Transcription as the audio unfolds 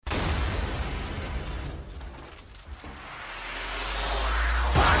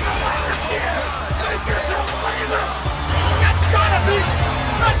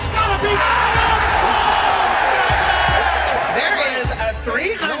There is a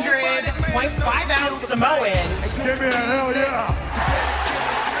 300.5-ounce Samoan. Give me a hell yeah.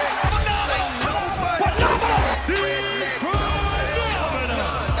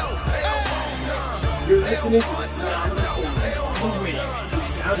 You're listening to the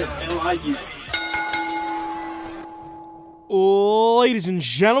sound of LIU. Ladies and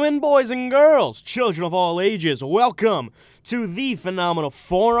gentlemen, boys and girls, children of all ages, welcome to the Phenomenal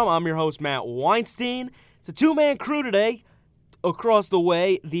Forum. I'm your host, Matt Weinstein. It's a two-man crew today. Across the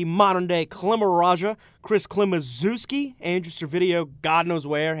way, the modern-day Klimaraja, Chris Klimaszewski, Andrew Servideo, God knows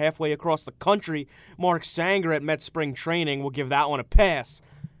where, halfway across the country. Mark Sanger at Met Spring Training. We'll give that one a pass.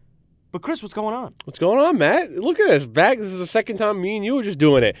 But Chris, what's going on? What's going on, Matt? Look at us back. This is the second time me and you were just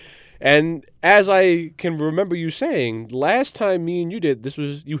doing it. And as I can remember you saying, last time me and you did,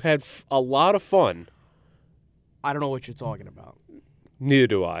 you had a lot of fun. I don't know what you're talking about. Neither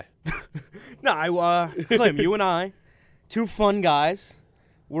do I. No, Clem, you and I, two fun guys.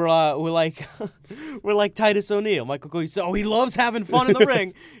 We're like we're like Titus O'Neil. Michael Cole said, he loves having fun in the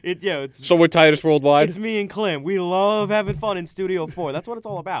ring. So we're Titus Worldwide? It's me and Clem. We love having fun in Studio 4. That's what it's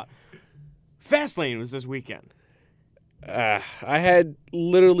all about. Fastlane was this weekend. I had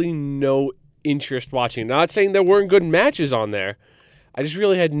literally no interest watching it. Not saying there weren't good matches on there. I just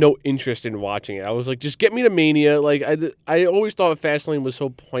really had no interest in watching it. I was like, just get me to Mania. Like I always thought Fastlane was so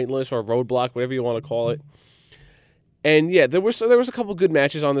pointless, or Roadblock, whatever you want to call it. And yeah, there was a couple good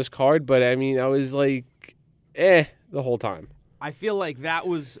matches on this card, but I mean, I was like, the whole time. I feel like that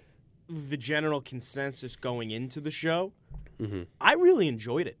was the general consensus going into the show. Mm-hmm. I really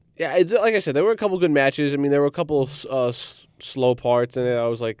enjoyed it. Yeah, like I said, there were a couple good matches. I mean, there were a couple slow parts, and I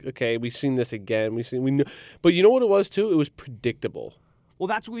was like, okay, we've seen this again. We knew, but you know what it was too? It was predictable. Well,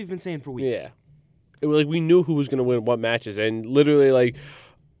 that's what we've been saying for weeks. Yeah, it was like we knew who was going to win what matches, and literally like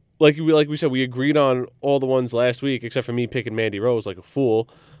we said, we agreed on all the ones last week, except for me picking Mandy Rose like a fool.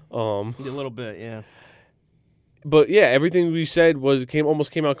 A little bit, yeah. But yeah, everything we said almost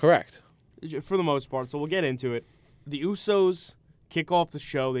came out correct for the most part. So we'll get into it. The Usos kick off the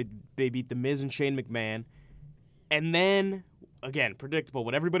show. They beat The Miz and Shane McMahon. And then, again, predictable,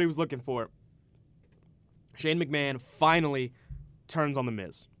 what everybody was looking for. Shane McMahon finally turns on The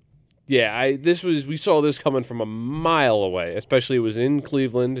Miz. Yeah, we saw this coming from a mile away, especially it was in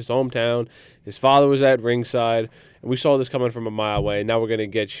Cleveland, his hometown. His father was at ringside, and we saw this coming from a mile away. And now we're going to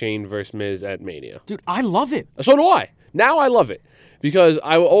get Shane versus Miz at Mania. Dude, I love it. So do I. Now I love it. Because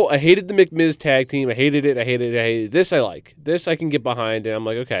I hated the McMiz tag team. I hated it. This I like. This I can get behind, and I'm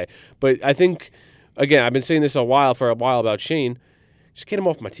like, okay. But I think, again, I've been saying this for a while about Shane. Just get him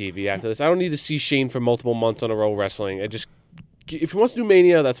off my TV after this. I don't need to see Shane for multiple months on a row wrestling. If he wants to do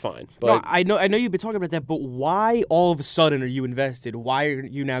Mania, that's fine. But no, I know you've been talking about that, but why all of a sudden are you invested? Why are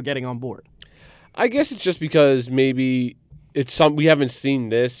you now getting on board? I guess it's just because maybe we haven't seen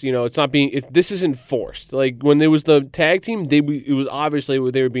this. You know, this isn't forced. Like when there was the tag team, it was obviously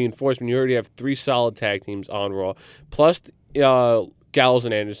they were being forced. When you already have three solid tag teams on Raw, plus Gallows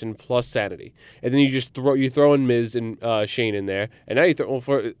and Anderson, plus Sanity, and then you just throw in Miz and Shane in there, and now you're throwing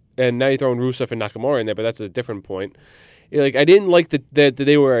Rusev and Nakamura in there. But that's a different point. Like I didn't like that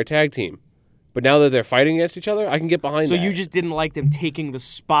they were a tag team, but now that they're fighting against each other, I can get behind that. So you just didn't like them taking the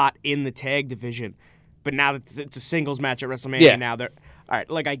spot in the tag division. But now that it's a singles match at WrestleMania, now they're all right.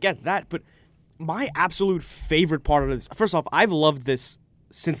 Like I get that, but my absolute favorite part of this. First off, I've loved this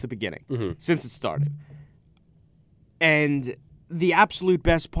since the beginning, since it started. And the absolute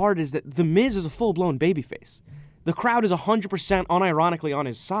best part is that The Miz is a full-blown babyface. The crowd is 100% unironically on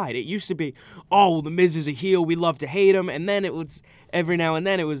his side. It used to be, The Miz is a heel. We love to hate him. And then it was, every now and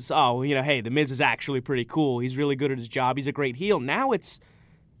then it was, hey, The Miz is actually pretty cool. He's really good at his job. He's a great heel. Now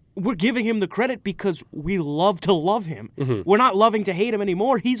we're giving him the credit because we love to love him. Mm-hmm. We're not loving to hate him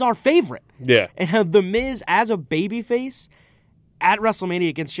anymore. He's our favorite. Yeah. And The Miz, as a babyface at WrestleMania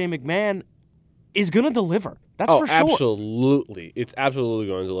against Shane McMahon, is going to deliver. That's for sure. Absolutely. It's absolutely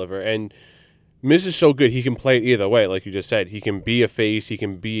going to deliver. And Miz is so good, he can play it either way, like you just said. He can be a face, he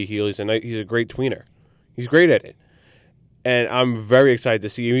can be a heel. He's a great tweener. He's great at it. And I'm very excited to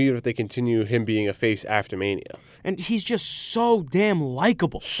see, even if they continue him being a face after Mania. And he's just so damn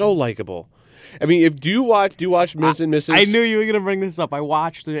likable. So likable. I mean, do you watch Miz and Mrs.? I knew you were going to bring this up. I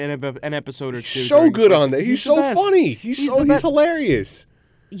watched an episode or two. So good on that. He's so funny. He's hilarious.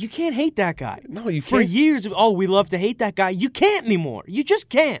 You can't hate that guy. No, you can't. For years, we love to hate that guy. You can't anymore. You just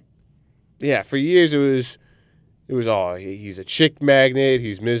can't. Yeah, for years it was he's a chick magnet,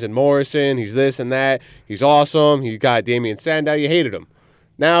 he's Miz and Morrison, he's this and that, he's awesome, he got Damian Sandow, you hated him.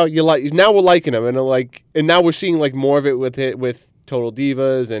 Now we're liking him, and now we're seeing like more of it with Total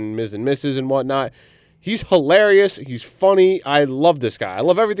Divas and Ms. and Mrs. and whatnot. He's hilarious. He's funny. I love this guy. I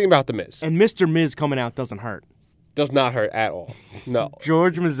love everything about The Miz. And Mr. Miz coming out doesn't hurt. Does not hurt at all. No.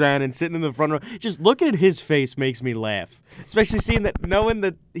 George Mizanin sitting in the front row, just looking at his face makes me laugh. Especially seeing that, knowing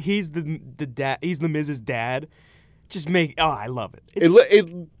that he's the dad, he's the Miz's dad. I love it.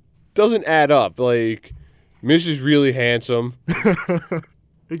 It doesn't add up. Like, Miz is really handsome.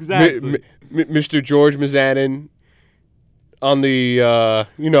 Exactly. Mr. George Mizanin on the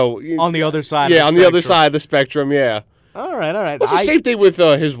on the other side. Yeah, on the other side of the spectrum. Yeah. All right. It's the same thing with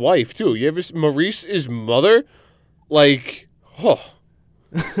his wife too. You ever see Maurice's mother? Like,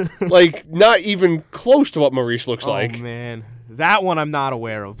 like not even close to what Maurice looks like. Oh man, that one I'm not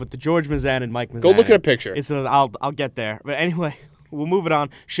aware of. But the George Mizanin and Mike Mizanin. Go look at a picture. I'll get there. But anyway, we'll move it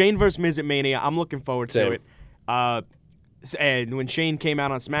on. Shane versus Miz at Mania. I'm looking forward to it. And when Shane came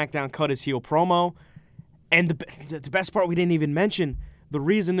out on SmackDown, cut his heel promo, and the best part we didn't even mention, the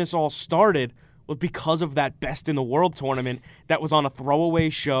reason this all started was because of that Best in the World tournament that was on a throwaway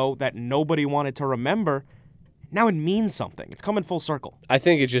show that nobody wanted to remember. Now it means something. It's coming full circle. I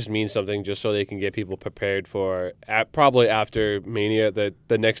think it just means something just so they can get people prepared for probably after Mania.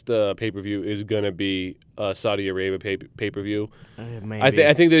 The next pay-per-view is going to be Saudi Arabia pay-per-view. Maybe.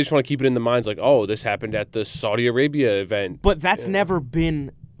 I think they just want to keep it in the minds like, oh, this happened at the Saudi Arabia event. But that's never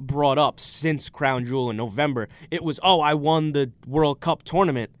been brought up since Crown Jewel in November. It was, I won the World Cup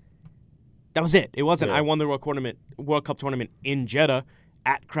tournament. That was it. It wasn't, I won the World Cup tournament in Jeddah.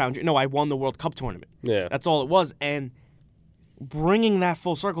 At Crown Jewel. No, I won the World Cup tournament. Yeah. That's all it was. And bringing that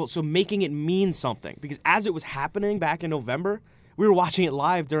full circle, so making it mean something. Because as it was happening back in November, we were watching it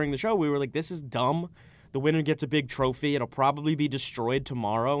live during the show. We were like, this is dumb. The winner gets a big trophy. It'll probably be destroyed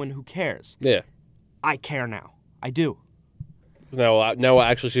tomorrow, and who cares? Yeah. I care now. I do. Now we'll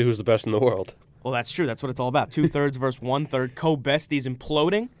actually see who's the best in the world. Well, that's true. That's what it's all about. 2/3 versus 1/3. Co-besties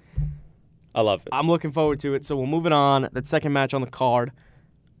imploding. I love it. I'm looking forward to it. So we'll move it on. That second match on the card.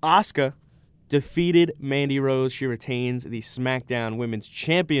 Asuka defeated Mandy Rose. She retains the SmackDown Women's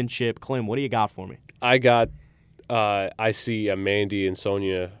Championship. Clem, what do you got for me? I see a Mandy and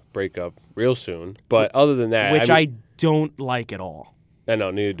Sonya breakup real soon. But other than that, which I don't like at all. I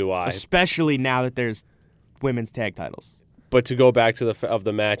know, neither do I. Especially now that there's women's tag titles. But to go back to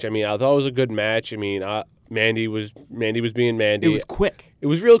the match, I mean, I thought it was a good match. I mean, Mandy was being Mandy. It was quick. It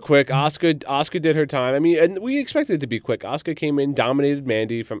was real quick. Asuka did her time. I mean, and we expected it to be quick. Asuka came in, dominated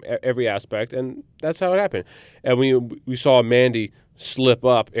Mandy from every aspect, and that's how it happened. And we saw Mandy slip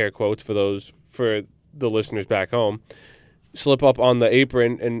up, air quotes for the listeners back home, slip up on the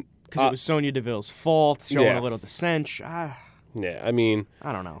apron, and because it was Sonya Deville's fault, showing a little dissent. Yeah, I mean,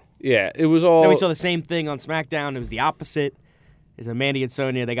 I don't know. Yeah, it was all. Then we saw the same thing on SmackDown. It was the opposite. Is Mandy and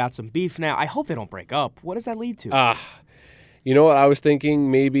Sonya, they got some beef now. I hope they don't break up. What does that lead to? You know what I was thinking?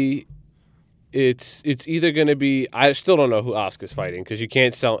 Maybe it's either going to be. I still don't know who Asuka's fighting because you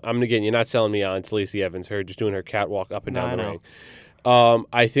can't sell. You're not selling me on it's Lacey Evans. Her just doing her catwalk up and down the ring.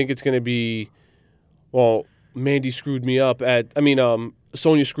 I think it's going to be. Well, Mandy screwed me up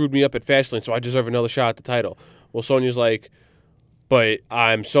Sonya screwed me up at Fastlane, so I deserve another shot at the title. Well, Sonya's like, but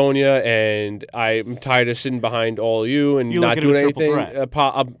I'm Sonya, and I'm tired of sitting behind all of you and not doing anything.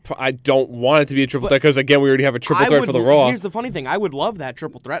 I don't want it to be a triple threat because, again, we already have a triple threat for the Raw. Here's the funny thing. I would love that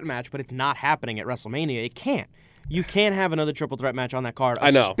triple threat match, but it's not happening at WrestleMania. It can't. You can't have another triple threat match on that card,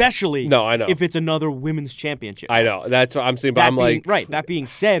 especially if it's another women's championship. I know. That's what I'm saying, but That being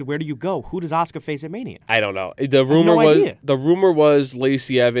said, where do you go? Who does Asuka face at Mania? I don't know. The rumor was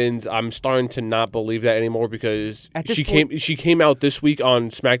Lacey Evans. I'm starting to not believe that anymore because she came out this week on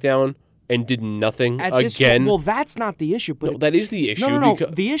SmackDown and did nothing again. Well, that's not the issue. But that is the issue. No.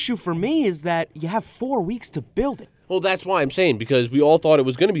 The issue for me is that you have 4 weeks to build it. Well, that's why I'm saying, because we all thought it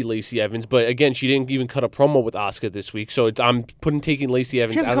was going to be Lacey Evans, but again, she didn't even cut a promo with Asuka this week, so I'm taking Lacey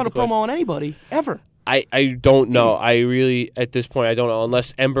Evans out of the question. She hasn't cut a promo on anybody, ever. I don't know. I really, at this point, I don't know,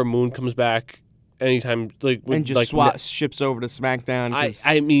 unless Ember Moon comes back anytime. And just ships over to SmackDown.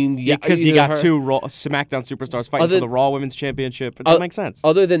 Because you got two SmackDown superstars fighting for the Raw Women's Championship. It doesn't make sense.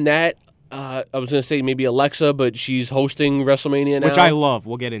 Other than that, I was going to say maybe Alexa, but she's hosting WrestleMania now. Which I love.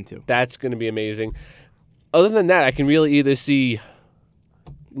 We'll get into. That's going to be amazing. Other than that, I can really either see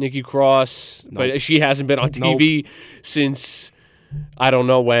Nikki Cross, but she hasn't been on TV since I don't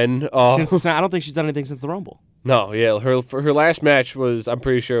know when. I don't think she's done anything since the Rumble. No, yeah, her last match was, I'm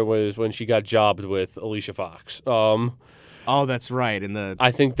pretty sure, was when she got jobbed with Alicia Fox. Oh, that's right.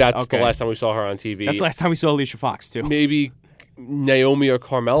 I think that's the last time we saw her on TV. That's the last time we saw Alicia Fox too. Maybe Naomi or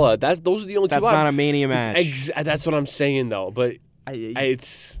Carmella. Those are the only two. That's not a Mania match. That's what I'm saying though. But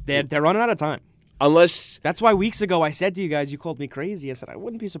they're running out of time. unless That's why weeks ago I said to you guys, you called me crazy. I said I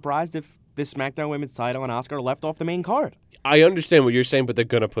wouldn't be surprised if this SmackDown Women's title and Asuka are left off the main card. I understand what you're saying, but they're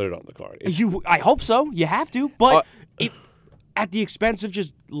gonna put it on the card. I hope so. You have to, but at the expense of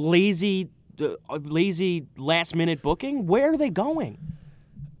just lazy last minute booking. Where are they going?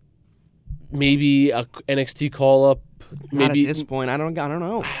 Maybe a NXT call up. Not Maybe at this point. I don't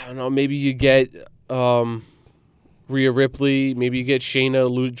know. I don't know. Maybe you get Rhea Ripley. Maybe you get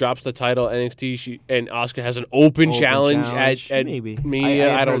Shayna drops the title NXT, and Asuka has an open challenge at maybe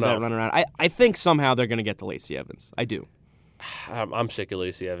Mania. I don't heard that know. running around. I think somehow they're going to get to Lacey Evans. I do. I'm sick of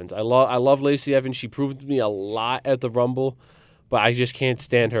Lacey Evans. I love Lacey Evans. She proved to me a lot at the Rumble, but I just can't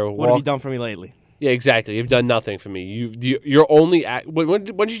stand her. What have you done for me lately? Yeah, exactly. You've done nothing for me. You're only when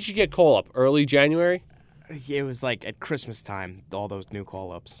did you get call up? Early January? It was like at Christmas time. All those new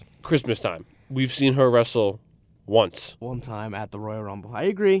call ups. Christmas time. We've seen her wrestle once. One time at the Royal Rumble. I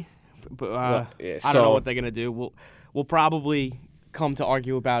agree. But yeah, I don't know what they're gonna do. We'll probably come to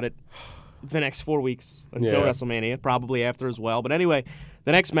argue about it the next 4 weeks until WrestleMania, probably after as well. But anyway,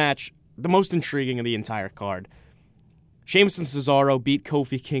 the next match, the most intriguing of the entire card. Sheamus and Cesaro beat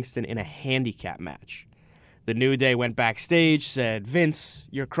Kofi Kingston in a handicap match. The New Day went backstage, said, Vince,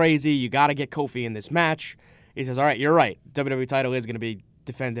 you're crazy. You got to get Kofi in this match. He says, all right, you're right. WWE title is going to be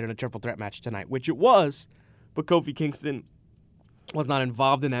defended in a triple threat match tonight, which it was. But Kofi Kingston was not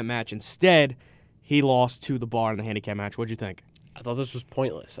involved in that match. Instead, he lost to the Bar in the handicap match. What'd you think? I thought this was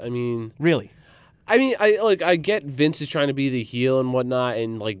pointless. I mean, really? I get Vince is trying to be the heel and whatnot,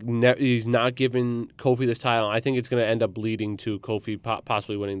 and he's not giving Kofi this title. I think it's going to end up leading to Kofi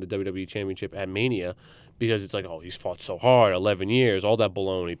possibly winning the WWE Championship at Mania, because it's like, oh, he's fought so hard, 11 years, all that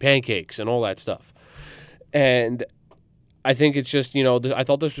baloney, pancakes, and all that stuff. And I think it's just, I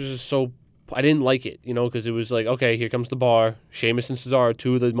thought this was just so. I didn't like it, because it was like, okay, here comes the Bar, Sheamus and Cesaro,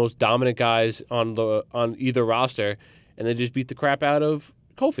 two of the most dominant guys on either roster, and they just beat the crap out of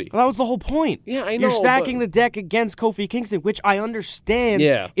Kofi. Well, that was the whole point. Yeah, I know. You're stacking the deck against Kofi Kingston, which I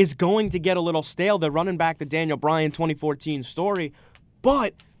understand is going to get a little stale. They're running back the Daniel Bryan 2014 story,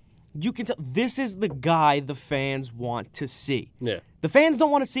 but you can tell this is the guy the fans want to see. Yeah. The fans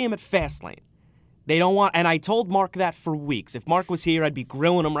don't want to see him at Fastlane. They don't want, and I told Mark that for weeks. If Mark was here, I'd be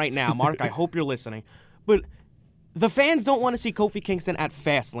grilling him right now. Mark, I hope you're listening. But the fans don't want to see Kofi Kingston at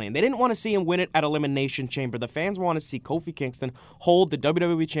Fastlane. They didn't want to see him win it at Elimination Chamber. The fans want to see Kofi Kingston hold the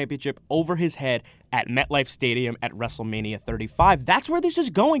WWE Championship over his head at MetLife Stadium at WrestleMania 35. That's where this is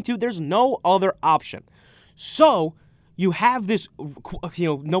going to. There's no other option. So you have this,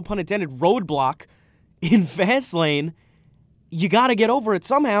 no pun intended, roadblock in Fastlane. You got to get over it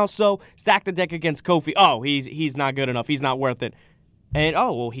somehow. So stack the deck against Kofi. Oh, he's not good enough. He's not worth it. And,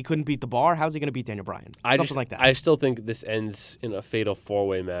 he couldn't beat the Bar. How's he going to beat Daniel Bryan? Something like that. I still think this ends in a fatal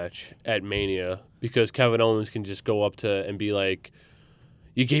four-way match at Mania, because Kevin Owens can just go up to and be like,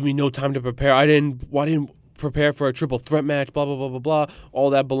 you gave me no time to prepare. I didn't prepare for a triple threat match, blah, blah, blah, blah, blah. All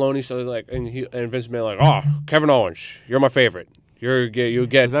that baloney. So and Vince McMahon like, Kevin Owens, you're my favorite. You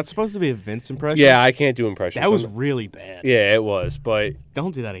get. Is that supposed to be a Vince impression? Yeah, I can't do impressions. That was really bad. Yeah, it was, but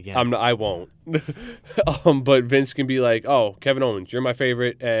don't do that again. I won't. But Vince can be like, "Oh, Kevin Owens, you're my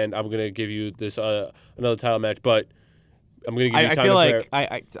favorite, and I'm gonna give you this another title match, but I'm gonna give you time I feel to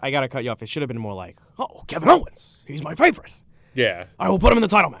like I gotta cut you off. It should have been more like, "Oh, Kevin Owens, he's my favorite. Yeah, I will put him in the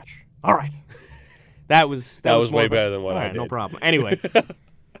title match. All right." That was way better than what I did. No problem. Anyway.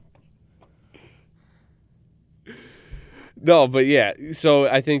 No, but yeah, so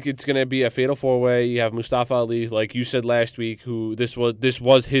I think it's going to be a fatal four-way. You have Mustafa Ali, like you said last week, who this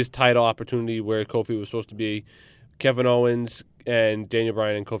was his title opportunity where Kofi was supposed to be. Kevin Owens and Daniel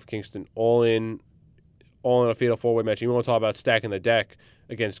Bryan and Kofi Kingston all in a fatal four-way match. You want to talk about stacking the deck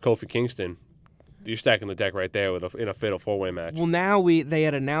against Kofi Kingston. You're stacking the deck right there in a fatal four-way match. Well, now they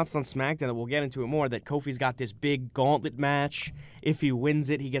had announced on SmackDown, that we'll get into it more, that Kofi's got this big gauntlet match. If he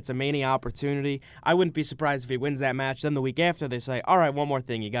wins it, he gets a Mania opportunity. I wouldn't be surprised if he wins that match. Then the week after, they say, all right, one more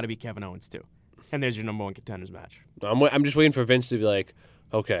thing. You got to beat Kevin Owens, too. And there's your number one contenders match. I'm just waiting for Vince to be like,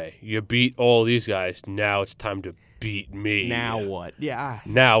 okay, you beat all these guys. Now it's time to beat me. Now what? Yeah.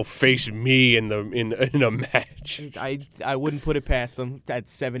 Now face me in a match. I wouldn't put it past him at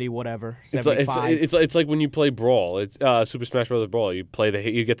 70 whatever, 75. It's like when you play Brawl. It's Super Smash Bros. Brawl. You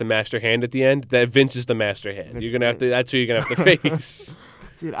get the master hand at the end. That Vince is the master hand. You're gonna have to. That's who you're gonna have to face.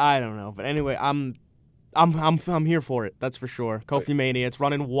 Dude, I don't know, but anyway, I'm here for it. That's for sure. Kofi Mania, it's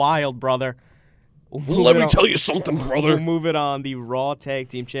running wild, brother. Let me tell you something, brother. We'll move it on. The Raw Tag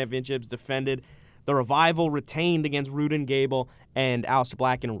Team Championships defended. The Revival retained against Rude and Gable and Aleister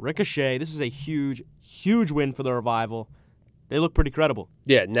Black and Ricochet. This is a huge, huge win for the Revival. They look pretty credible.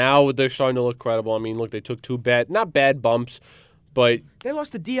 Yeah, now they're starting to look credible. I mean, look, they took not bad bumps, but They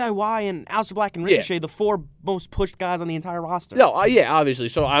lost to DIY and Aleister Black and Ricochet, the 4 most pushed guys on the entire roster. no, yeah, obviously.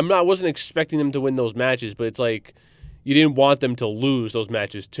 So I wasn't expecting them to win those matches, but it's like you didn't want them to lose those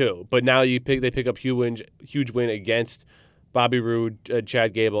matches too. But now they pick up huge win against Bobby Roode,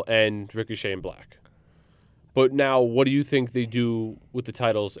 Chad Gable, and Ricochet and Black. But now, what do you think they do with the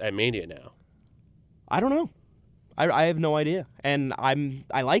titles at Mania now? I don't know. I have no idea, and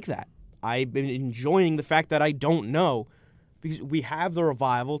I like that. I've been enjoying the fact that I don't know, because we have the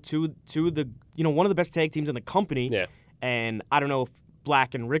Revival, to the one of the best tag teams in the company. Yeah. And I don't know if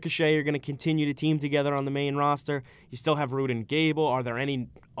Black and Ricochet are going to continue to team together on the main roster. You still have Roode and Gable. Are there any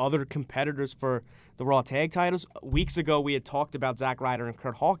other competitors for the Raw tag titles? Weeks ago, we had talked about Zack Ryder and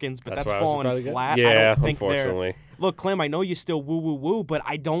Kurt Hawkins, but that's fallen flat. Yeah, I don't think unfortunately. Look, Clem, I know you still woo, but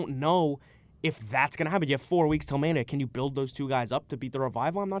I don't know if that's going to happen. You have 4 weeks till Mania. Can you build those 2 guys up to beat the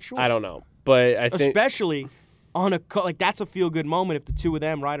Revival? I'm not sure. I don't know, but I think especially on that's a feel-good moment if the 2 of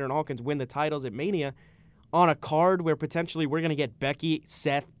them, Ryder and Hawkins, win the titles at Mania on a card where potentially we're going to get Becky,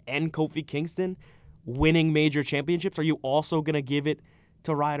 Seth, and Kofi Kingston winning major championships. Are you also going to give it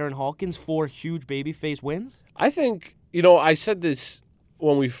to Ryder and Hawkins for huge babyface wins? I think, I said this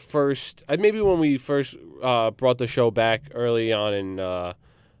when we first brought the show back early on in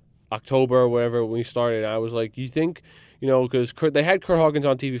October or whatever when we started. I was like, you think, because they had Kurt Hawkins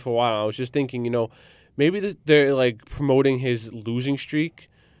on TV for a while. I was just thinking, maybe they're like promoting his losing streak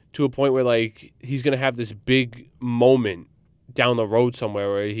to a point where like he's going to have this big moment down the road somewhere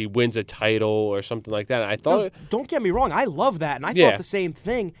where he wins a title or something like that. And I thought, don't get me wrong, I love that, and I thought the same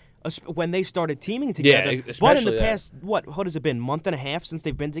thing when they started teaming together. Yeah, but in the past, what has it been, month and a half since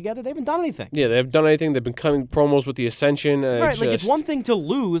they've been together? They haven't done anything. Yeah, they haven't done anything. They've been cutting promos with the Ascension. Right, it's one thing to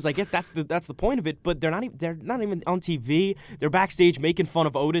lose. I get that's the point of it, but they're not even on TV. They're backstage making fun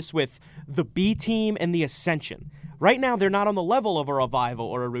of Otis with the B Team and the Ascension. Right now, they're not on the level of a Revival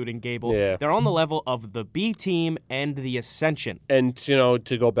or a Roode and Gable. Yeah. They're on the level of the B Team and the Ascension. And,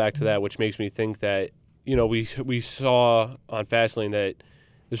 to go back to that, which makes me think that, we saw on Fastlane that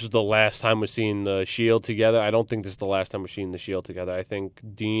this was the last time we're seeing the Shield together. I don't think this is the last time we're seeing the Shield together. I think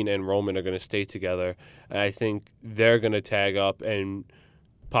Dean and Roman are going to stay together. And I think they're going to tag up and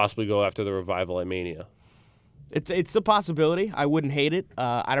possibly go after the Revival at Mania. It's a possibility. I wouldn't hate it.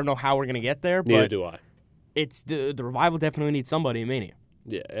 I don't know how we're going to get there. Neither but do I. It's the Revival definitely needs somebody in Mania.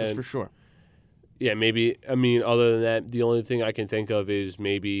 Yeah, that's for sure. Yeah, maybe. I mean, other than that, the only thing I can think of is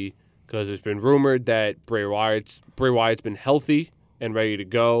maybe because it's been rumored that Bray Wyatt's been healthy and ready to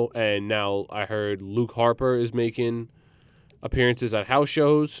go, and now I heard Luke Harper is making appearances at house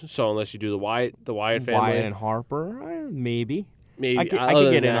shows. So unless you do the Wyatt family, Wyatt and Harper, maybe. I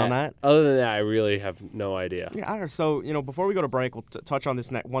could get in on that. Other than that, I really have no idea. Yeah, I don't know. So before we go to break, we'll touch on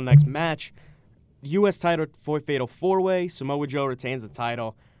this next match. U.S. title for Fatal 4-Way. Samoa Joe retains the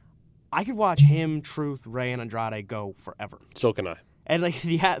title. I could watch him, Truth, Ray, and Andrade go forever. So can I. And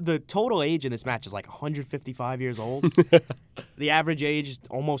the total age in this match is like 155 years old. The average age is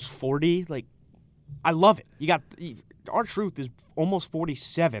almost 40. I love it. You got R-Truth is almost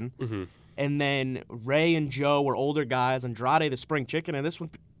 47. Mm-hmm. And then Ray and Joe are older guys. Andrade, the spring chicken. And this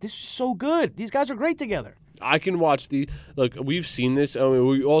is so good. These guys are great together. I can watch look, we've seen this. I mean,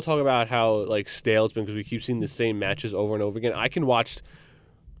 we all talk about how stale it's been because we keep seeing the same matches over and over again. I can watch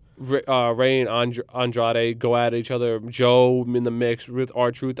Ray and Andrade go at each other, Joe in the mix with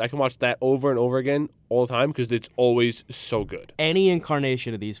R-Truth. I can watch that over and over again all the time because it's always so good. Any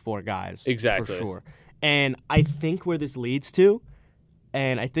incarnation of these 4 guys. Exactly. For sure. And I think where this leads to,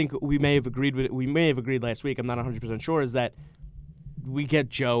 and I think we may have agreed last week, I'm not 100% sure, is that we get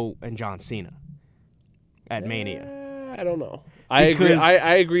Joe and John Cena at Mania. I don't know. I agree.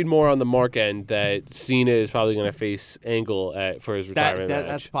 I agreed more on the Mark end that Cena is probably going to face Angle for his retirement match.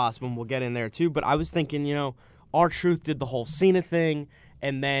 That's possible, and we'll get in there too. But I was thinking, R-Truth did the whole Cena thing,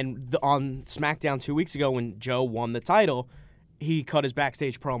 and then on SmackDown 2 weeks ago when Joe won the title, he cut his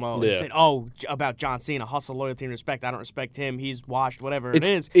backstage promo and said, about John Cena, hustle, loyalty, and respect. I don't respect him. He's washed, whatever it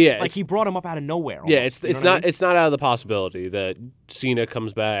is. Yeah, he brought him up out of nowhere. Almost, yeah, it's not out of the possibility that Cena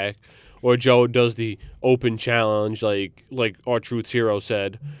comes back. Or Joe does the open challenge, like R-Truth's hero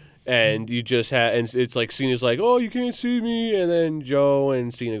said, and you just and it's like Cena's like, oh, you can't see me, and then Joe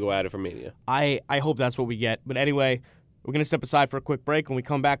and Cena go at it for Mania. I hope that's what we get. But anyway, we're gonna step aside for a quick break. When we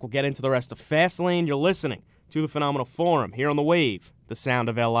come back, we'll get into the rest of Fastlane. You're listening to the Phenomenal Forum here on the Wave, the sound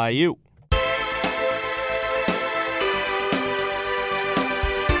of LIU.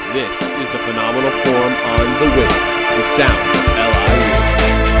 This is the Phenomenal Forum on the Wave, the sound of LIU.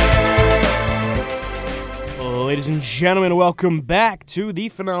 Ladies Ladies and gentlemen, welcome back to the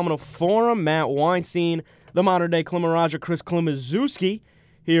Phenomenal Forum. Matt Weinstein, the modern-day Klimaraja, Chris Klimaszewski,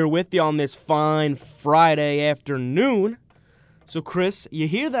 here with you on this fine Friday afternoon. So, Chris, you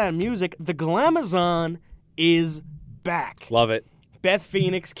hear that music? The Glamazon is back. Love it. Beth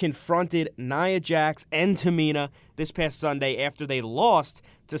Phoenix confronted Nia Jax and Tamina this past Sunday after they lost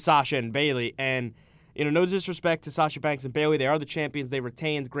to Sasha and Bayley. And, no disrespect to Sasha Banks and Bayley. They are the champions. They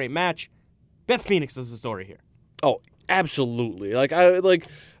retained. Great match. Beth Phoenix does the story here. Oh, absolutely.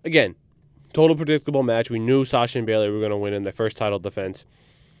 Again, total predictable match. We knew Sasha and Bayley were going to win in their first title defense.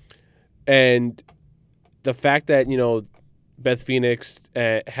 And the fact that, Beth Phoenix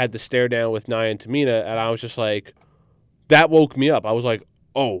had the stare down with Nia and Tamina, and I was just like, that woke me up. I was like,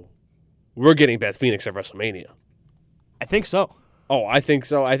 oh, we're getting Beth Phoenix at WrestleMania. I think so. Oh, I think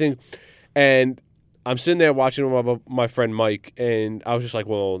so. And I'm sitting there watching with my friend Mike, and I was just like,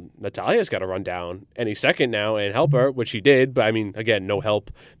 well, Natalia's got to run down any second now and help her, which she did. But, again, no help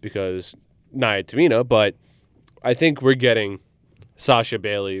because Nia and Tamina. But I think we're getting Sasha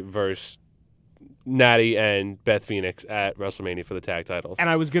Bayley versus Natty and Beth Phoenix at WrestleMania for the tag titles. And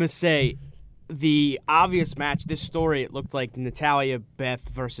I was going to say, the obvious match, this story, it looked like Natalya, Beth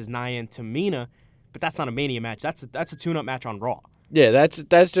versus Nia and Tamina, but that's not a Mania match. That's a tune-up match on Raw. Yeah,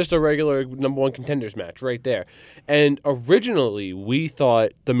 that's just a regular number one contenders match right there. And originally, we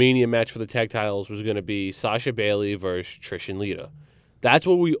thought the Mania match for the tag titles was going to be Sasha Bayley versus Trish and Lita. That's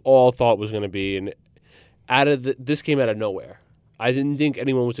what we all thought was going to be, and this came out of nowhere. I didn't think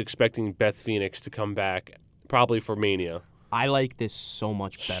anyone was expecting Beth Phoenix to come back, probably for Mania. I like this so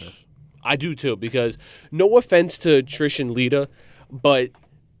much better. I do too, because no offense to Trish and Lita, but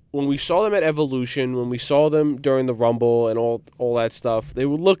when we saw them at Evolution, when we saw them during the Rumble and all that stuff, they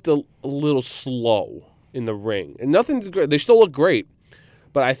looked a little slow in the ring. And they still look great,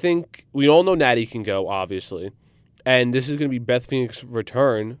 but I think we all know Natty can go, obviously. And this is going to be Beth Phoenix's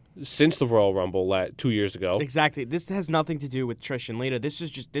return since the Royal Rumble 2 years ago. Exactly. This has nothing to do with Trish and Lita. This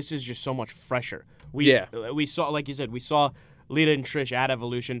is just so much fresher. We saw, like you said, we saw Lita and Trish at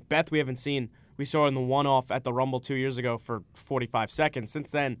Evolution. Beth, we haven't seen. We saw her in the one-off at the Rumble 2 years ago for 45 seconds.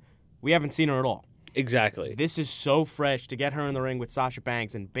 Since then, we haven't seen her at all. Exactly. This is so fresh to get her in the ring with Sasha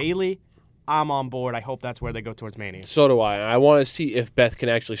Banks and Bayley. I'm on board. I hope that's where they go towards Mania. So do I. I want to see if Beth can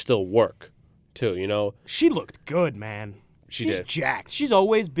actually still work, too, She looked good, man. She's did. Jacked. She's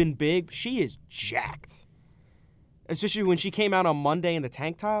always been big. She is jacked. Especially when she came out on Monday in the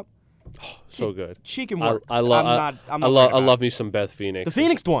tank top. So good. She can work. I love me some Beth Phoenix. The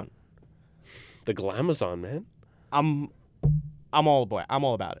Phoenix one. The Glamazon, man. I'm all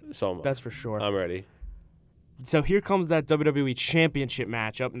about it. So that's for sure. I'm ready. So here comes that WWE Championship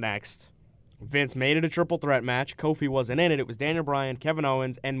match up next. Vince made it a triple threat match. Kofi wasn't in it. It was Daniel Bryan, Kevin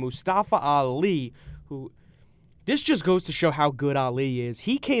Owens, and Mustafa Ali, who... This just goes to show how good Ali is.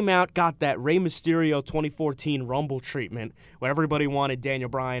 He came out, got that Rey Mysterio 2014 Rumble treatment where everybody wanted Daniel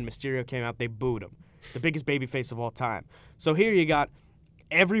Bryan. Mysterio came out, they booed him. The biggest babyface of all time. So here you got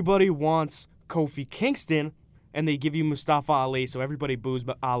everybody wants Kofi Kingston, and they give you Mustafa Ali, so everybody boos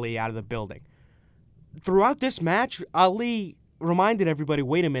Ali out of the building. Throughout this match, Ali reminded everybody,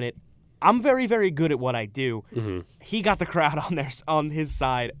 wait a minute, I'm very, very good at what I do. Mm-hmm. He got the crowd on his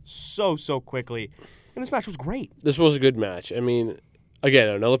side so quickly. And this match was great. This was a good match. Again,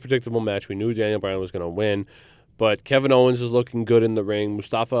 another predictable match. We knew Daniel Bryan was going to win, but Kevin Owens is looking good in the ring.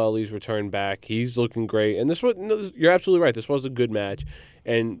 Mustafa Ali's return back. He's looking great. And you're absolutely right. This was a good match.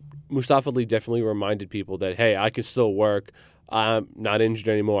 And Mustafa Ali definitely reminded people that, hey, I can still work. I'm not injured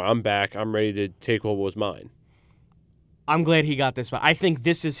anymore. I'm back. I'm ready to take what was mine. I'm glad he got this spot. I think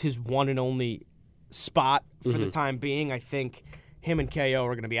this is his one and only spot for the time being. I think him and KO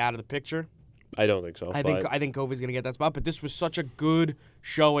are going to be out of the picture. I don't think so. I think Kofi's going to get that spot, but this was such a good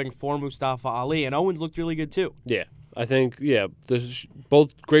showing for Mustafa Ali, and Owens looked really good too. Yeah, I think this is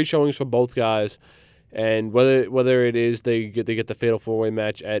both great showings for both guys, and whether it is they get the Fatal 4-Way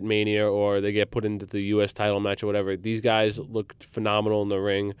match at Mania or they get put into the U.S. title match or whatever, these guys looked phenomenal in the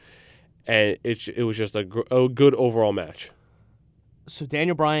ring, and it was just a good overall match. So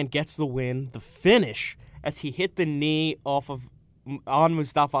Daniel Bryan gets the win, the finish as he hit the knee on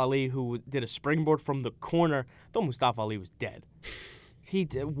Mustafa Ali, who did a springboard from the corner. Though Mustafa Ali was dead.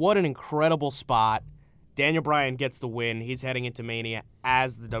 What an incredible spot. Daniel Bryan gets the win. He's heading into Mania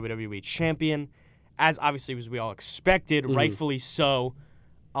as the WWE Champion, as obviously as we all expected, rightfully so.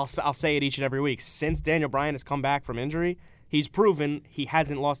 I'll say it each and every week. Since Daniel Bryan has come back from injury, he's proven he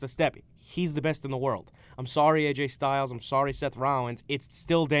hasn't lost a step. He's the best in the world. I'm sorry, AJ Styles. I'm sorry, Seth Rollins. It's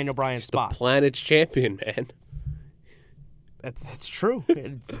still Daniel Bryan's spot. The planet's champion, man. It's true.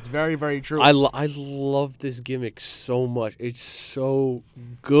 It's very, very true. I love this gimmick so much. It's so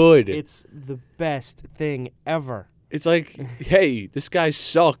good. It's the best thing ever. It's like, hey, this guy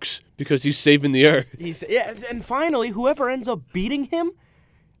sucks because he's saving the earth. And finally, whoever ends up beating him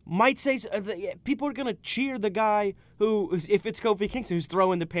might say people are gonna cheer the guy who, if it's Kofi Kingston, who's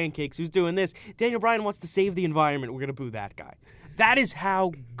throwing the pancakes, who's doing this. Daniel Bryan wants to save the environment. We're gonna boo that guy. That is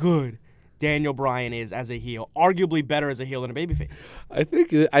how good Daniel Bryan is as a heel. Arguably better as a heel than a babyface. I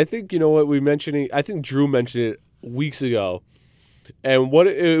think you know what we mentioned. I think Drew mentioned it weeks ago, and what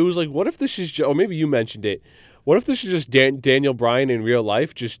it was like. What if this is, or maybe you mentioned it. What if this is just Daniel Bryan in real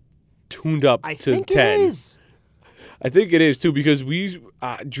life, just tuned up to 10? I think it is. I think it is too, because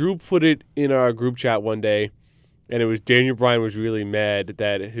Drew put it in our group chat one day, and it was Daniel Bryan was really mad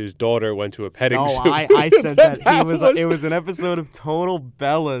that his daughter went to a petting zoo. Oh, I said that. It was an episode of Total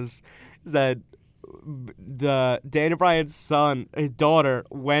Bellas that the Daniel Bryan's son, his daughter,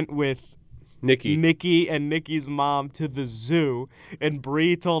 went with Nikki and Nikki's mom to the zoo, and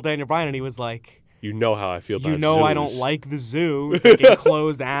Bree told Daniel Bryan, and he was like, "You know how I feel about zoos. I don't like the zoo. Like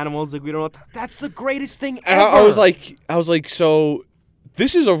enclosed animals. Like we don't. That's the greatest thing ever." And I was like, so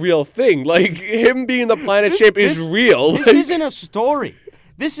this is a real thing. Like him being the planet shape is real. This isn't a story.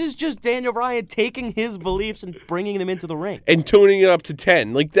 This is just Daniel Bryan taking his beliefs and bringing them into the ring and tuning it up to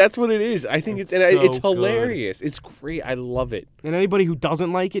 10. Like that's what it is. I think it's so hilarious. Good. It's great. I love it. And anybody who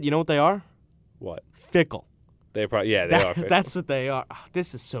doesn't like it, you know what they are? What? Fickle. They probably they are. Fickle. That's what they are. Oh,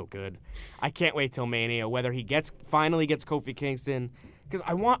 this is so good. I can't wait till Mania, whether he finally gets Kofi Kingston, because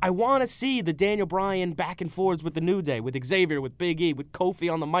I want to see the Daniel Bryan back and forwards with the New Day, with Xavier, with Big E, with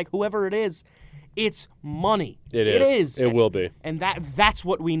Kofi on the mic, whoever it is. It's money. It is. It will be. And that's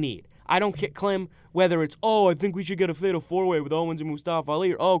what we need. I don't care, Clem, whether it's, I think we should get a fatal four-way with Owens and Mustafa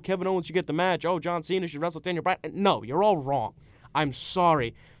Ali, or, Kevin Owens should get the match, John Cena should wrestle Daniel Bryan. No, you're all wrong. I'm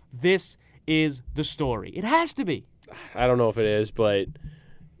sorry. This is the story. It has to be. I don't know if it is, but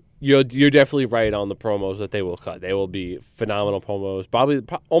you're definitely right on the promos that they will cut. They will be phenomenal promos. Probably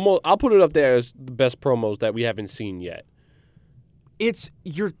almost. I'll put it up there as the best promos that we haven't seen yet. It's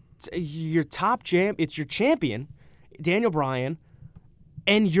your top champ. It's your champion, Daniel Bryan,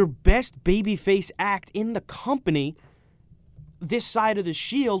 and your best babyface act in the company. This side of the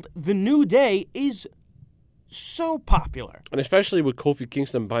Shield, the New Day, is so popular, and especially with Kofi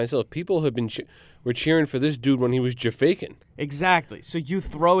Kingston by himself, people have been were cheering for this dude when he was Jafakin. Exactly. So you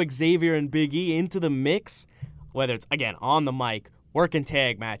throw Xavier and Big E into the mix, whether it's again on the mic, working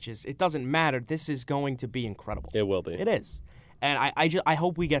tag matches. It doesn't matter. This is going to be incredible. It will be. It is, and I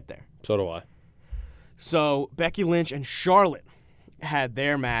hope we get there. So do I. So Becky Lynch and Charlotte had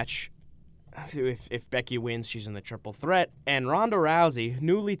their match. If Becky wins, she's in the triple threat. And Ronda Rousey,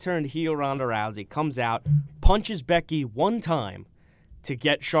 newly turned heel Ronda Rousey, comes out, punches Becky one time to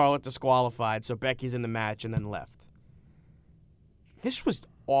get Charlotte disqualified, so Becky's in the match, and then left. This was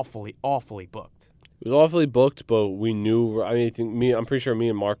awfully, awfully booked. It was awfully booked, but we knew. I'm pretty sure me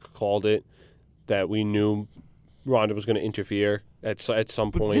and Mark called it, that we knew Ronda was going to interfere at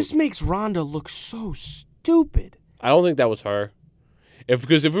some point. But this makes Ronda look so stupid. I don't think that was her.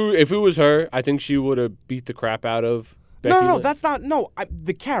 Because if it was her, I think she would have beat the crap out of Becky. No, that's not. No,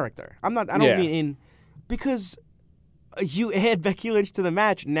 the character. I don't mean in, because you add Becky Lynch to the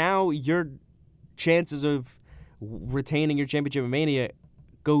match. Now your chances of retaining your championship in Mania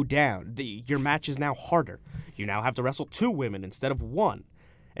go down. Your match is now harder. You now have to wrestle 2 women instead of 1.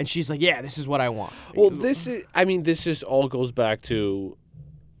 And she's like, "Yeah, this is what I want." Well, this just all goes back to,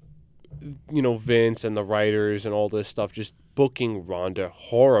 Vince and the writers and all this stuff just booking Ronda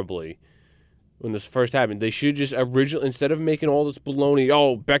horribly when this first happened. They should just instead of making all this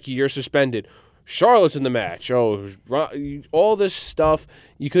baloney, Becky, you're suspended, Charlotte's in the match, all this stuff,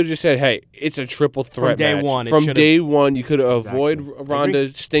 you could have just said, hey, it's a triple threat match. From day one, you could have avoided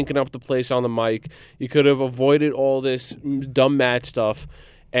Ronda stinking up the place on the mic. You could have avoided all this dumb match stuff.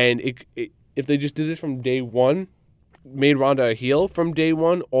 And if they just did this from day one, made Ronda a heel from day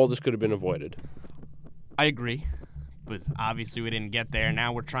one, all this could have been avoided. I agree. But obviously we didn't get there.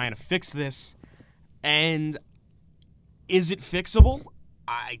 Now we're trying to fix this. And is it fixable?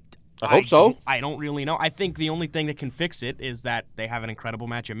 I hope so. I don't really know. I think the only thing that can fix it is that they have an incredible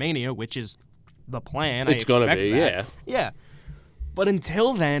match at Mania, which is the plan. It's going to be, yeah. Yeah. But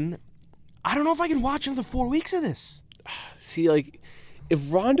until then, I don't know if I can watch another 4 weeks of this. See,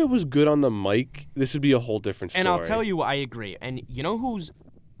 if Ronda was good on the mic, this would be a whole different story. And I'll tell you, I agree. And you know who's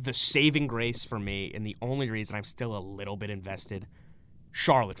the saving grace for me, and the only reason I'm still a little bit invested?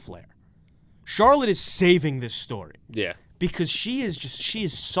 Charlotte Flair. Charlotte is saving this story. Yeah. Because she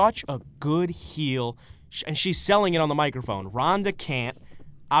is such a good heel. and she's selling it on the microphone. Ronda can't.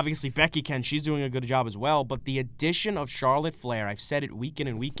 Obviously, Becky can. She's doing a good job as well. But the addition of Charlotte Flair, I've said it week in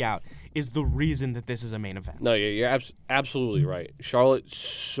and week out, is the reason that this is a main event. No, you're absolutely right. Charlotte's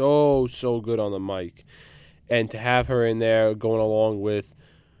so good on the mic. And to have her in there going along with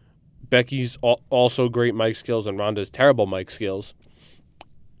Becky's also great mic skills and Ronda's terrible mic skills,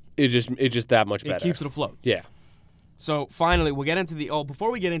 it's just that much better. It keeps it afloat. Yeah. So, finally, we'll get into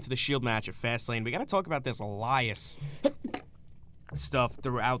before we get into the Shield match at Fastlane, we got to talk about this Elias stuff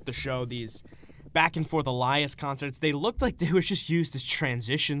throughout the show, these back and forth Elias concerts. They looked like they were just used as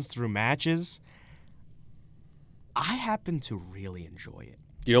transitions through matches. I happen to really enjoy it.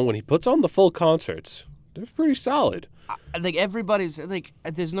 You know, when he puts on the full concerts, they're pretty solid. Like everybody's like,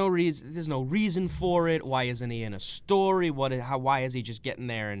 there's no reason for it. Why isn't he in a story? Why is he just getting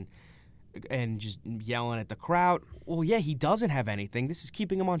there and just yelling at the crowd? Well, yeah, he doesn't have anything. This is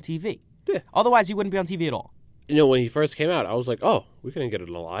keeping him on TV. Yeah. Otherwise, he wouldn't be on TV at all. You know, when he first came out, I was like, oh, we couldn't get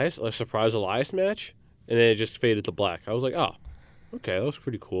a surprise Elias match? And then it just faded to black. I was like, oh, okay, that was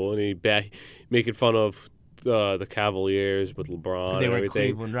pretty cool. And he making fun of the Cavaliers with LeBron They and were everything.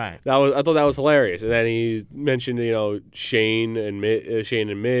 in Cleveland, right? I thought that was hilarious. And then he mentioned, Shane and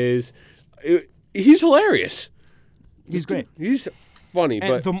Miz. He's hilarious. He's great. He's funny,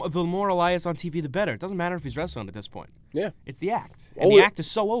 And but the more Elias on TV, the better. It doesn't matter if he's wrestling at this point. yeah, It's the act. And the act is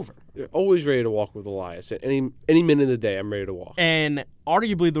so over. always ready to walk with Elias. At any minute of the day, I'm ready to walk. And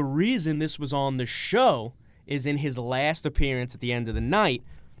arguably the reason this was on the show is in his last appearance at the end of the night,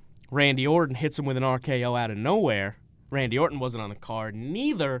 Randy Orton hits him with an RKO out of nowhere. Randy Orton wasn't on the card.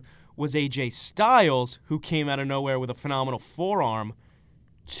 Neither was AJ Styles, who came out of nowhere with a phenomenal forearm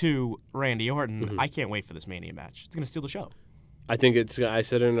to Randy Orton. Mm-hmm. I can't wait for this Mania match. It's going to steal the show. I think I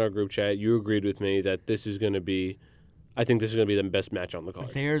said it in our group chat. You agreed with me that this is going to be. I think this is going to be the best match on the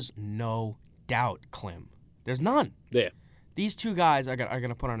card. There's no doubt, Clem. There's none. Yeah. These two guys are going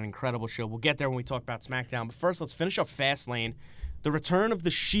to put on an incredible show. We'll get there when we talk about SmackDown. But first, let's finish up Fastlane. The return of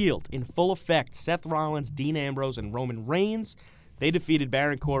the Shield in full effect. Seth Rollins, Dean Ambrose, and Roman Reigns. They defeated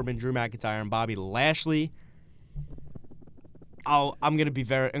Baron Corbin, Drew McIntyre, and Bobby Lashley. This is going to be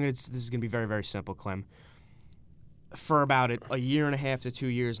very, very simple, Clem. For about a year and a half to 2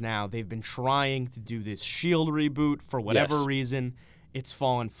 years now, they've been trying to do this Shield reboot. For whatever reason, it's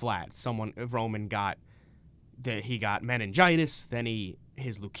fallen flat. Roman got meningitis, then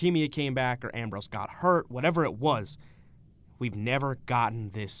his leukemia came back, or Ambrose got hurt, whatever it was. We've never gotten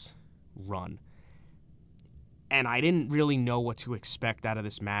this run. And I didn't really know what to expect out of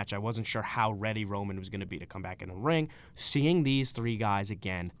this match. I wasn't sure how ready Roman was going to be to come back in the ring. Seeing these three guys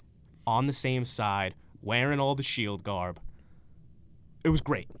again on the same side, wearing all the Shield garb, it was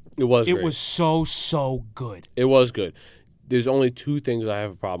great. It was It great. was so good. It was good. There's only two things I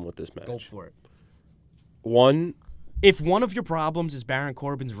have a problem with this match. Go for it. One, If one of your problems is Baron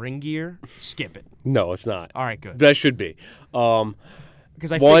Corbin's ring gear, skip it. no, it's not. All right, good. That should be.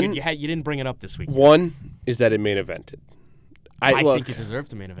 Because I one- figured you didn't bring it up this week. One is that it main evented. I think it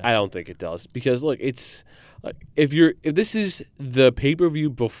deserves to main event. I don't think it does because look, it's if this is the pay-per-view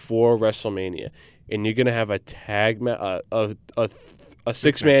before WrestleMania and you're gonna have a tag a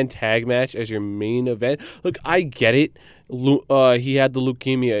six-man tag match as your main event. Look, I get it. He had the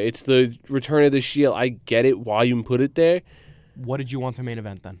leukemia. It's the return of the Shield. I get it. Why you put it there? What did you want to main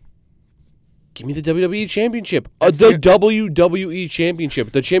event then? Give me the WWE Championship. The WWE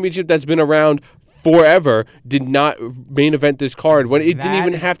Championship. The championship that's been around forever did not main event this card when it didn't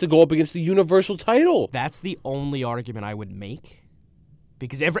even have to go up against the Universal title. That's the only argument I would make.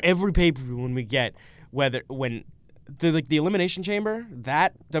 Because every pay-per-view when we get, when the Elimination Chamber,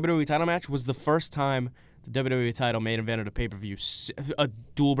 that WWE title match was the first time the WWE title main evented a pay-per-view, a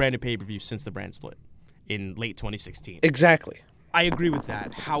dual-branded pay-per-view since the brand split in late 2016. Exactly. I agree with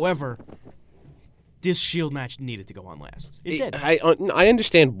that. However, this Shield match needed to go on last. It did. I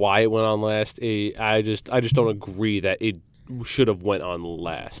understand why it went on last. I just don't agree that it should have went on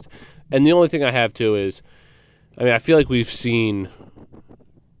last. And the only thing I have too is, I feel like we've seen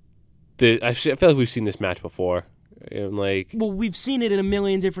this match before. And Well, we've seen it in a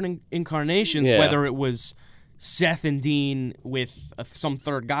million different incarnations, Yeah. whether it was Seth and Dean with some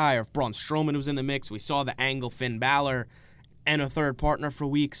third guy, or if Braun Strowman was in the mix. We saw the Angle, Finn Balor, and a third partner for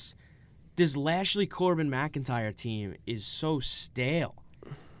weeks. This Lashley Corbin McIntyre team is so stale.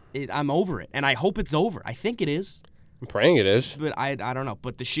 I'm over it, and I hope it's over. I think it is, I'm praying it is. but I don't know.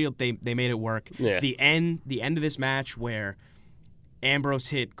 But the Shield, they made it work. Yeah. The end of this match where Ambrose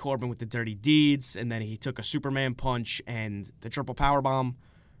hit Corbin with the dirty deeds, and then he took a Superman punch and the triple powerbomb.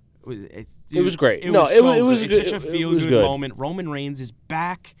 It was great. It No, was it so was good. good. It's such a It was feel-good good. moment. Roman Reigns is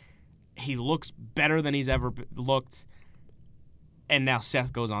back. He looks better than he's ever looked. And now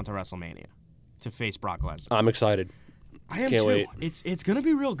Seth goes on to WrestleMania to face Brock Lesnar. I'm excited. I am Can't too. wait. It's going to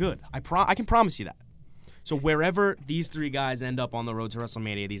be real good. I can promise you that. So wherever these three guys end up on the road to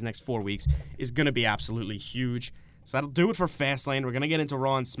WrestleMania these next 4 weeks is going to be absolutely huge. So that'll do it for Fastlane. We're going to get into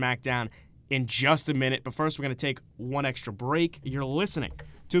Raw and SmackDown in just a minute. But first, we're going to take one extra break. You're listening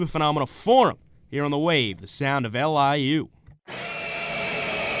to the Phenomenal Forum here on The Wave, the sound of LIU.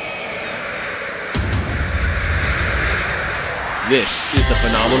 This is the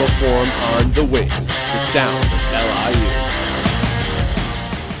Phenomenal Forum on The Wave, the sound of LIU.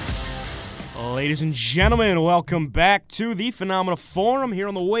 Ladies and gentlemen, welcome back to the Phenomenal Forum here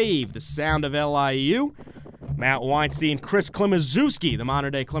on The Wave, the sound of LIU. Matt Weinstein, Chris Klimaszewski, the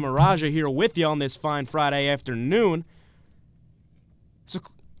modern-day Klimaraja, here with you on this fine Friday afternoon. So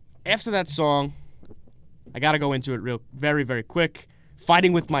after that song, I got to go into it very, very quick.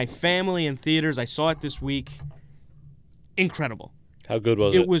 Fighting with My Family in theaters. I saw it this week. Incredible. How good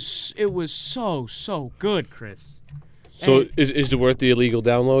was it? It was so good, Chris. So is it worth the illegal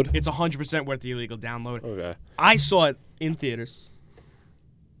download? It's 100% worth the illegal download. Okay. I saw it in theaters.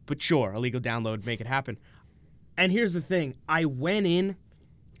 But sure, illegal download, make it happen. And here's the thing. I went in.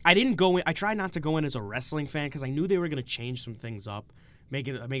 I tried not to go in as a wrestling fan because I knew they were going to change some things up, make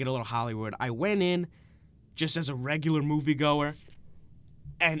it a little Hollywood. I went in just as a regular moviegoer.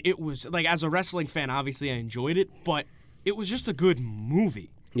 And it was, like, as a wrestling fan, obviously I enjoyed it, but it was just a good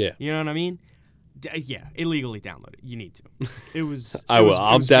movie. Yeah. You know what I mean? Yeah, illegally download it. You need to. It was. I will.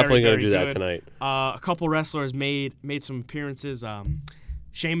 I'm definitely going to do that tonight. A couple wrestlers made some appearances.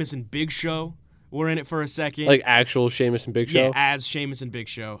 Sheamus and Big Show were in it for a second. Like actual Sheamus and Big Show? Yeah, as Sheamus and Big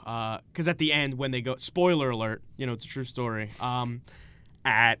Show. Because at the end, when they go, spoiler alert, it's a true story.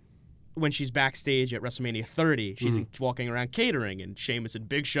 When she's backstage at WrestleMania 30, she's walking around catering, and Sheamus and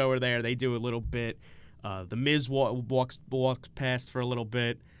Big Show are there. They do a little bit. The Miz walks past for a little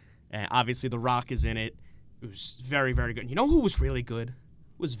bit. And obviously, The Rock is in it. It was very, very good. You know who was really good? It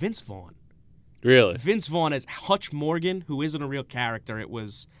was Vince Vaughn. Really? Vince Vaughn as Hutch Morgan, who isn't a real character. He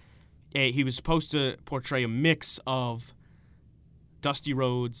was supposed to portray a mix of Dusty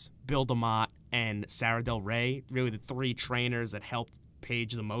Rhodes, Bill DeMott, and Sarah Del Rey. Really, the three trainers that helped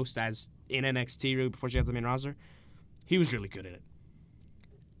Paige the most as in NXT. Really, before she got the main roster, he was really good at it.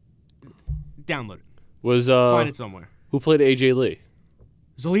 Download it. Find it somewhere. Who played AJ Lee?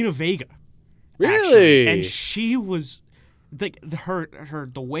 Zelina Vega. Really? Actually. And she was the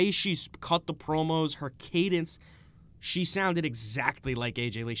way she cut the promos, her cadence, she sounded exactly like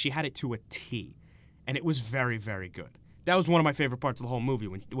AJ Lee. She had it to a T. And it was very, very good. That was one of my favorite parts of the whole movie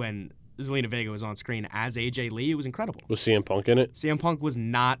when Zelina Vega was on screen as AJ Lee. It was incredible. Was CM Punk in it? CM Punk was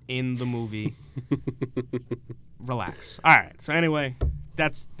not in the movie. Relax. All right. So anyway,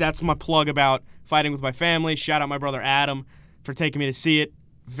 that's my plug about Fighting with My Family. Shout out my brother Adam for taking me to see it.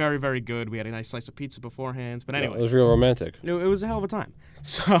 Very, very good. We had a nice slice of pizza beforehand. But anyway. Yeah, it was real romantic. It was a hell of a time.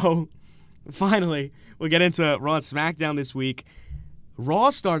 So, finally, we'll get into Raw and SmackDown this week. Raw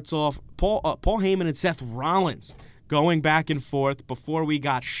starts off, Paul Heyman and Seth Rollins going back and forth before we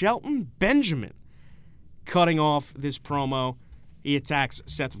got Shelton Benjamin cutting off this promo. He attacks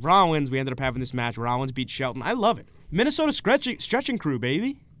Seth Rollins. We ended up having this match. Rollins beat Shelton. I love it. Minnesota stretching crew,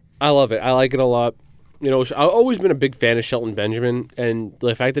 baby. I love it. I like it a lot. I've always been a big fan of Shelton Benjamin, and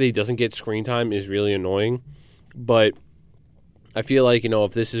the fact that he doesn't get screen time is really annoying. But I feel like,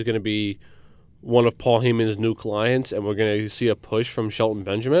 if this is going to be one of Paul Heyman's new clients and we're going to see a push from Shelton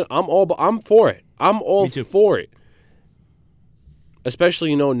Benjamin, I'm for it. I'm all for it.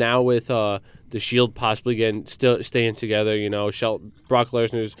 Especially, now with the Shield possibly staying together, Brock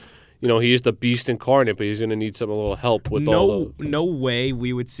Lesnar's, he is the beast incarnate, but he's going to need a little help with No way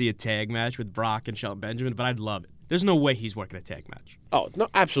we would see a tag match with Brock and Shelton Benjamin, but I'd love it. There's no way he's working a tag match. Oh, no,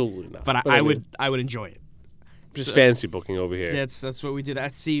 absolutely not. But I would enjoy it. Just fantasy booking over here. That's what we do.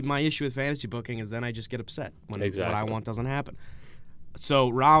 See, my issue with fantasy booking is then I just get upset when what I want doesn't happen. So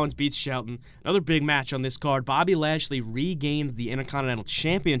Rollins beats Shelton. Another big match on this card. Bobby Lashley regains the Intercontinental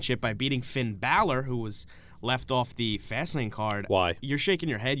Championship by beating Finn Balor, who was left off the Fastlane card. Why? You're shaking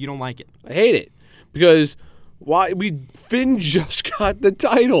your head. You don't like it. I hate it. Because Finn just got the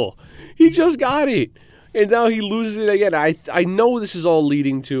title. He just got it. And now he loses it again. I know this is all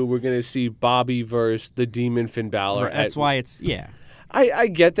leading to we're going to see Bobby versus the Demon Finn Balor. That's why it's, yeah. I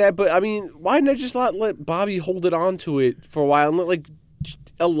get that, but, why not just let Bobby hold it on to it for a while and let,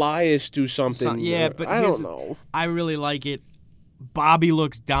 Elias do something? But I don't know. I really like it. Bobby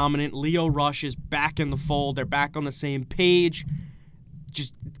looks dominant. Lio Rush is back in the fold. They're back on the same page.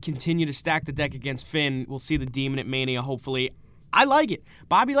 Just continue to stack the deck against Finn. We'll see the Demon at Mania, hopefully. I like it.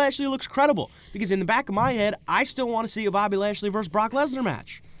 Bobby Lashley looks credible because in the back of my head, I still want to see a Bobby Lashley versus Brock Lesnar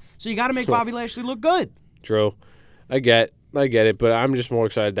match. So you got to make Bobby Lashley look good. True. I get it, but I'm just more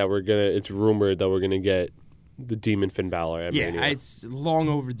excited that it's rumored that we're going to get the Demon Finn Balor at Mania. Yeah, it's long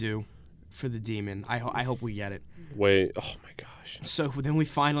overdue for the Demon. I hope we get it. Wait, oh my gosh. So then we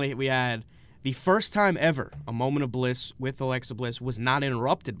had the first time ever a Moment of Bliss with Alexa Bliss was not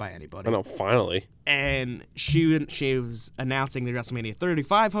interrupted by anybody. I know, finally. And she was announcing the WrestleMania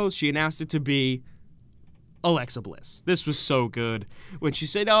 35 host. She announced it to be Alexa Bliss. This was so good. When she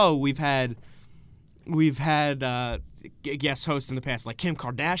said, "Oh, we've had guest hosts in the past like Kim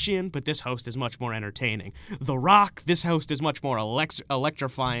Kardashian, but this host is much more entertaining. The Rock, this host is much more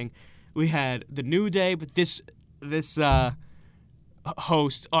electrifying. We had the New Day, but this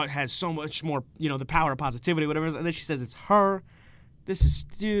host has so much more, the power of positivity, whatever." And then she says it's her.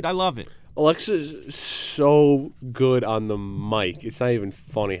 Dude, I love it. Alexa's so good on the mic. It's not even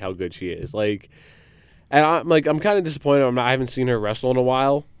funny how good she is. And I'm kind of disappointed. I haven't seen her wrestle in a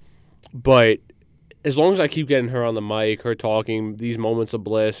while, but as long as I keep getting her on the mic, her talking, these moments of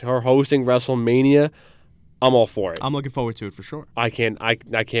bliss, her hosting WrestleMania, I'm all for it. I'm looking forward to it for sure. I can't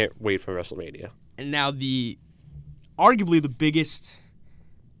wait for WrestleMania. And now arguably the biggest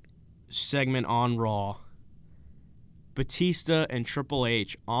segment on Raw, Batista and Triple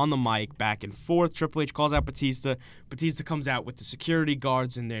H on the mic back and forth. Triple H calls out Batista. Batista comes out with the security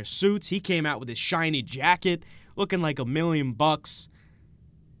guards in their suits. He came out with his shiny jacket looking like $1 million.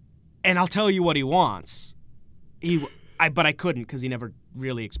 And I'll tell you what he wants. But I couldn't because he never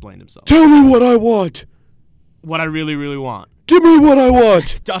really explained himself. Tell me what I want. What I really, really want. Give me what I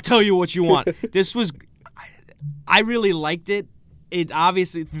want. I'll tell you what you want. I really liked it. It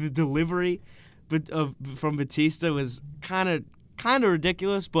obviously the delivery from Batista was kind of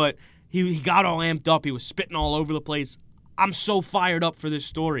ridiculous, but he got all amped up. He was spitting all over the place. I'm so fired up for this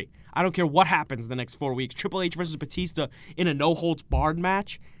story. I don't care what happens the next 4 weeks. Triple H versus Batista in a no-holds-barred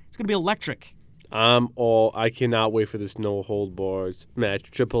match. It's going to be electric. I cannot wait for this no-hold-barred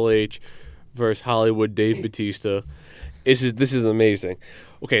match. Triple H versus Hollywood Dave Batista. This is amazing.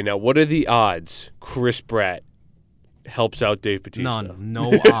 Okay, now what are the odds Chris Pratt helps out Dave Batista? None.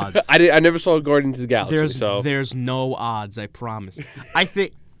 No odds. I never saw Guardians of the Galaxy. There's no odds, I promise. I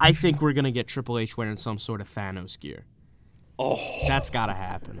think we're going to get Triple H wearing some sort of Thanos gear. Oh. That's got to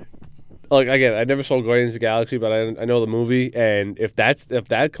happen. Again, I never saw Guardians of the Galaxy, but I know the movie, and if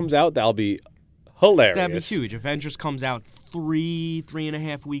that comes out, that'll be hilarious. That'd be huge. Avengers comes out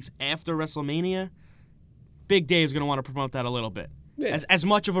 3.5 weeks after WrestleMania. Big Dave's going to want to promote that a little bit. Yeah. As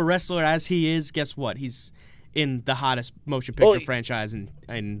much of a wrestler as he is, guess what? He's in the hottest motion picture franchise in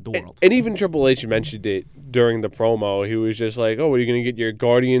the world. And even Triple H mentioned it during the promo. He was just like, "Oh, are you going to get your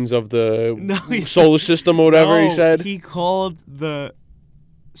Guardians of the Solar System or whatever?" He said. He called the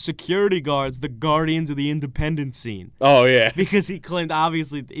security guards the Guardians of the Independent scene. Oh, yeah. Because he claimed,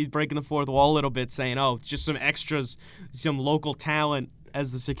 obviously, he's breaking the fourth wall a little bit, saying, "Oh, it's just some extras, some local talent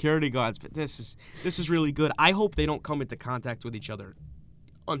as the security guards." But this is really good. I hope they don't come into contact with each other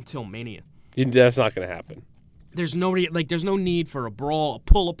until Mania. That's not going to happen. There's no need for a brawl, a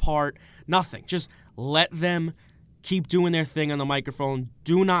pull apart, nothing. Just let them keep doing their thing on the microphone.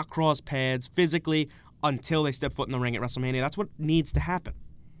 Do not cross paths physically until they step foot in the ring at WrestleMania. That's what needs to happen.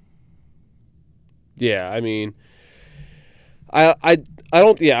 Yeah, I mean, I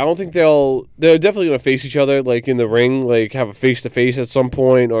don't think they're definitely going to face each other in the ring, have a face to face at some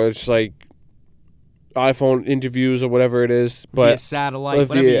point, or it's iPhone interviews or whatever it is, but via satellite,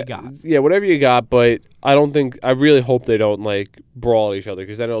 whatever you got. Yeah, whatever you got, but I really hope they don't brawl at each other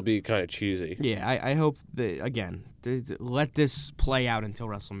because then it'll be kind of cheesy. Yeah, I hope let this play out until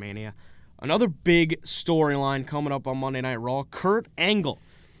WrestleMania. Another big storyline coming up on Monday Night Raw. Kurt Angle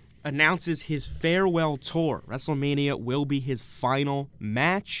announces his farewell tour. WrestleMania will be his final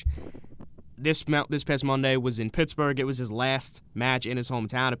match. This past Monday was in Pittsburgh. It was his last match in his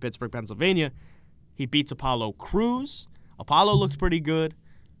hometown of Pittsburgh, Pennsylvania. He beats Apollo Crews. Apollo looked pretty good.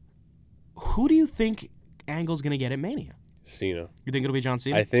 Who do you think Angle's going to get at Mania? Cena. You think it'll be John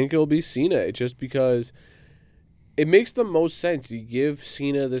Cena? I think it'll be Cena, just because it makes the most sense. You give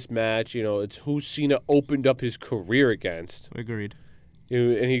Cena this match, it's who Cena opened up his career against. Agreed.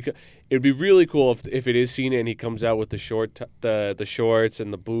 And it'd be really cool if it is Cena and he comes out with the shorts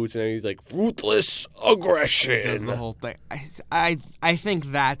and the boots and he's like ruthless aggression. Does the whole thing. I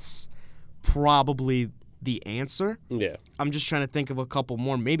think that's probably the answer. Yeah. I'm just trying to think of a couple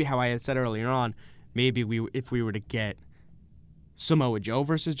more. Maybe how I had said earlier on. Maybe if we were to get Samoa Joe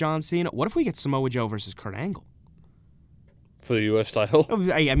versus John Cena. What if we get Samoa Joe versus Kurt Angle? For the U.S. title.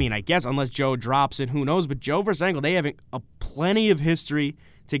 I mean, I guess unless Joe drops it, who knows? But Joe versus Angle, they have plenty of history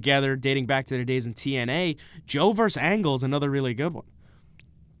together dating back to their days in TNA. Joe versus Angle is another really good one.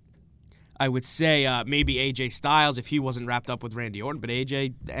 I would say maybe AJ Styles if he wasn't wrapped up with Randy Orton, but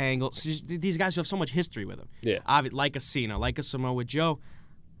AJ Angle, these guys who have so much history with him. Yeah. Like a Cena, like a Samoa with Joe.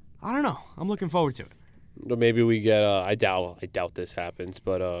 I don't know. I'm looking forward to it. Or maybe we get. I doubt this happens,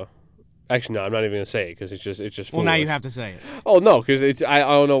 but actually no, I'm not even gonna say it because it's just. Well, now foolish. you have to say it. Oh no, because it's. I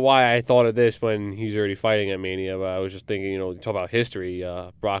don't know why I thought of this when he's already fighting at Mania, but I was just thinking, talk about history.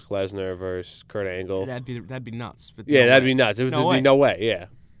 Brock Lesnar versus Kurt Angle. That'd be nuts. But Yeah, that'd be nuts. It would No be way. no way. Yeah.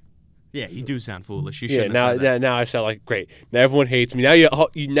 Yeah, you do sound foolish. You Yeah. shouldn't have said that. Now I sound like great. Now everyone hates me. Now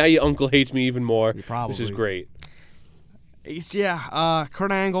your uncle hates me even more. Probably. This is great. Yeah,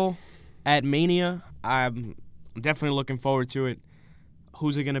 Kurt Angle at Mania. I'm definitely looking forward to it.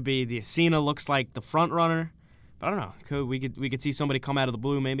 Who's it going to be? The Cena looks like the front runner, but I don't know. We could see somebody come out of the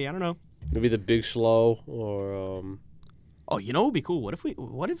blue. Maybe, I don't know. Maybe the Big Slow or. Oh, what would be cool?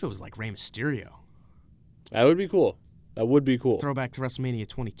 What if it was like Rey Mysterio? That would be cool. That would be cool. Throwback to WrestleMania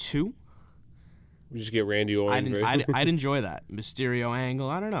 22. We just get Randy Orton. I'd enjoy that Mysterio angle.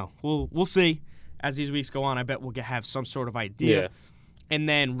 I don't know. We'll see as these weeks go on. I bet we'll have some sort of idea. Yeah. And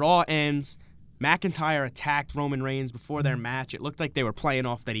then Raw ends. McIntyre attacked Roman Reigns before their match. It looked like they were playing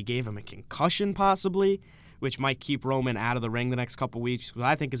off that he gave him a concussion, possibly, which might keep Roman out of the ring the next couple weeks, which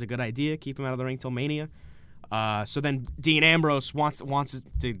I think is a good idea. Keep him out of the ring till Mania. So then Dean Ambrose wants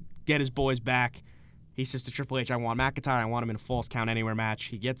to get his boys back. He says to Triple H, I want McIntyre. I want him in a Falls Count Anywhere match.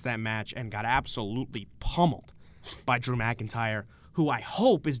 He gets that match and got absolutely pummeled by Drew McIntyre, who I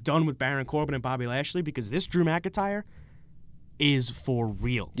hope is done with Baron Corbin and Bobby Lashley, because this Drew McIntyre is for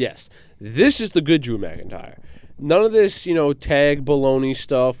real. Yes. This is the good Drew McIntyre. None of this, tag baloney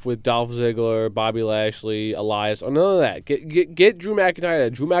stuff with Dolph Ziggler, Bobby Lashley, Elias, or none of that. Get Drew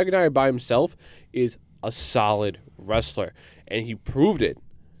McIntyre. Drew McIntyre by himself is a solid wrestler, and he proved it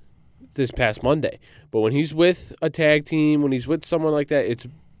this past Monday. But when he's with a tag team, when he's with someone like that, it's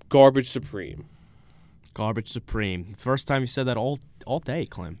garbage supreme. Garbage supreme. First time you said that all day,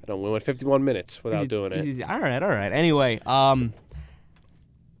 Clem. We went 51 minutes without doing it. All right. Anyway,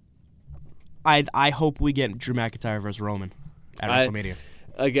 I hope we get Drew McIntyre versus Roman at WrestleMania.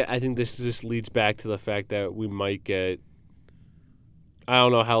 Again, I think this just leads back to the fact that we might get. I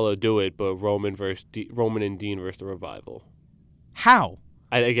don't know how they'll do it, but Roman and Dean versus the Revival. How?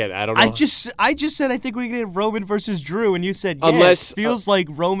 I don't know. I just said I think we can get Roman versus Drew, and you said Unless it feels like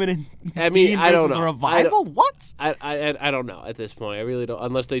Roman and Dean I don't versus know. the Revival. What? I don't know at this point. I really don't.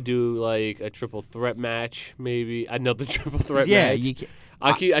 Unless they do like a triple threat match, maybe another triple threat match. Yeah, you can.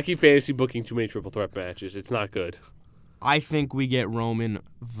 I keep fantasy booking too many triple threat matches. It's not good. I think we get Roman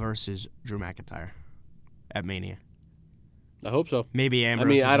versus Drew McIntyre at Mania. I hope so. Maybe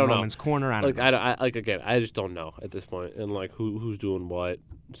Ambrose is I in don't know. Roman's corner. I don't know. I just don't know at this point, and like who's doing what.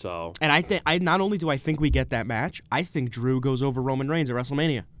 So. And I think not only do I think we get that match, I think Drew goes over Roman Reigns at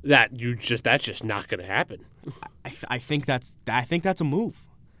WrestleMania. That's just not going to happen. I think that's a move.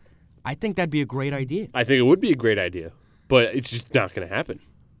 I think that'd be a great idea. I think it would be a great idea, but it's just not going to happen.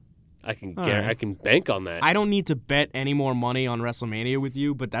 I can bank on that. I don't need to bet any more money on WrestleMania with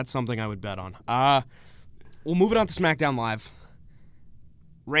you, but that's something I would bet on. We'll move it on to SmackDown Live.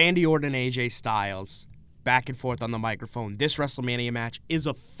 Randy Orton and AJ Styles back and forth on the microphone. This WrestleMania match is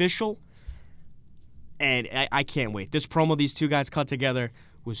official, and I can't wait. This promo these two guys cut together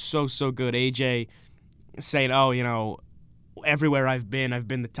was so good. AJ saying, everywhere I've been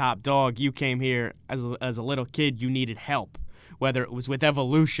the top dog. You came here as a little kid. You needed help, whether it was with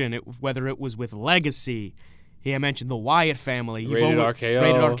Evolution, whether it was with Legacy. He mentioned the Wyatt family. Rated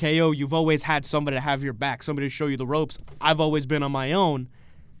RKO. You've always had somebody to have your back, somebody to show you the ropes. I've always been on my own.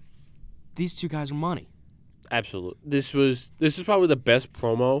 These two guys are money. Absolutely. This is probably the best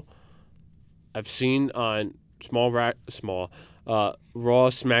promo I've seen on Raw,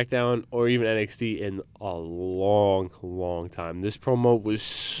 SmackDown, or even NXT in a long time. This promo was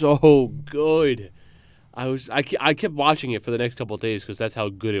so good. I kept watching it for the next couple of days because that's how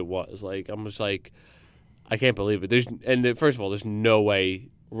good it was. Like, I'm just like, I can't believe it. First of all, there's no way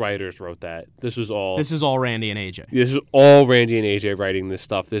writers wrote that. This is all Randy and AJ. This is all Randy and AJ writing this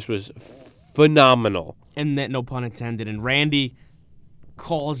stuff. This was phenomenal. And that, no pun intended. And Randy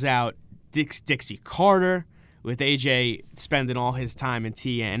calls out Dixie Carter, with AJ spending all his time in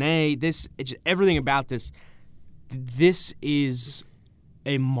TNA. Everything about this is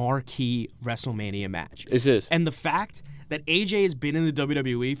a marquee WrestleMania match. This is. And the fact that AJ has been in the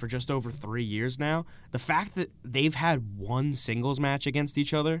WWE for just over 3 years now, the fact that they've had one singles match against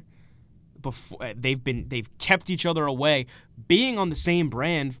each other before they've kept each other away. Being on the same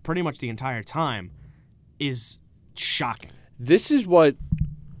brand pretty much the entire time is shocking. This is what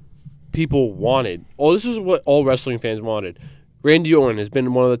people wanted. This is what all wrestling fans wanted. Randy Orton has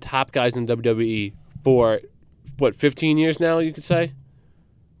been one of the top guys in WWE for, 15 years now, you could say?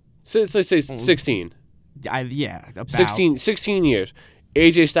 Let's say 16. About 16 years.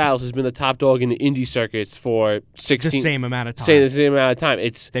 AJ Styles has been the top dog in the indie circuits for 16. the same amount of time. The same amount of time.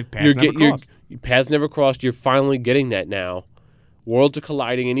 They've paths never crossed. Your paths never crossed. You're finally getting that now. Worlds are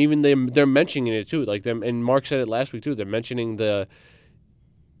colliding, and even they're mentioning it too. Like them, and Mark said it last week too. They're mentioning the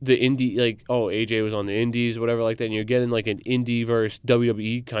indie, like, oh, AJ was on the indies, whatever like that. And you're getting like an indie versus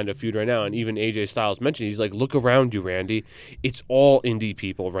WWE kind of feud right now. And even AJ Styles mentioned, he's like, look around you, Randy. It's all indie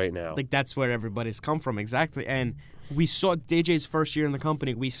people right now. Like, that's where everybody's come from, exactly. And we saw AJ's first year in the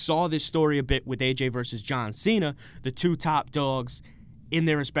company. We saw this story a bit with AJ versus John Cena, the two top dogs in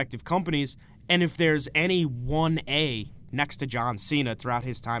their respective companies. And if there's any 1A next to John Cena throughout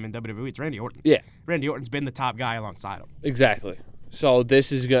his time in WWE, it's Randy Orton. Yeah. Randy Orton's been the top guy alongside him. Exactly. So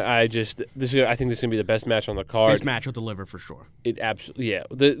this is gonna. I think this is gonna be the best match on the card. This match will deliver for sure. It absolutely, yeah.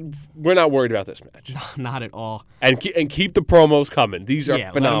 We're not worried about this match. Not at all. And keep the promos coming. These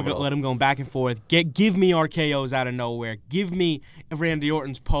are phenomenal. Let him go back and forth. Give me RKOs out of nowhere. Give me Randy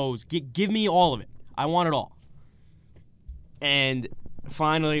Orton's pose. Give me all of it. I want it all. And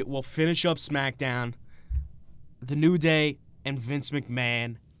finally, we'll finish up SmackDown. The New Day and Vince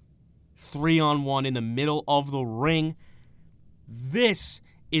McMahon, 3-on-1 in the middle of the ring. This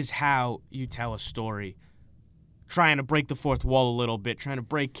is how you tell a story. Trying to break the fourth wall a little bit, trying to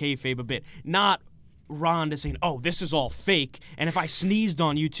break kayfabe a bit. Not Ronda saying, oh, this is all fake, and if I sneezed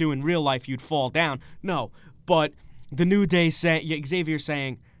on you two in real life, you'd fall down. No, but the New Day Xavier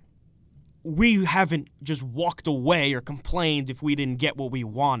saying, we haven't just walked away or complained if we didn't get what we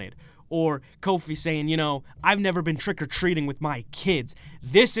wanted. Or Kofi saying, I've never been trick-or-treating with my kids.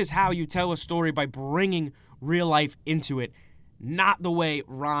 This is how you tell a story, by bringing real life into it. Not the way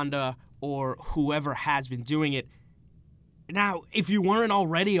Ronda or whoever has been doing it. Now, if you weren't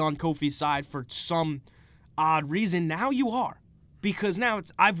already on Kofi's side for some odd reason, now you are. Because now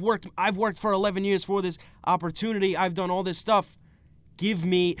I've worked for 11 years for this opportunity. I've done all this stuff. Give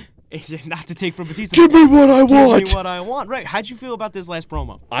me, not to take from Batista. Give me what I want. Give me what I want. Right. How'd you feel about this last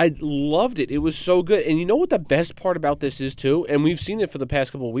promo? I loved it. It was so good. And you know what the best part about this is too? And we've seen it for the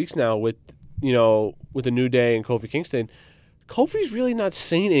past couple of weeks now with the New Day and Kofi Kingston. Kofi's really not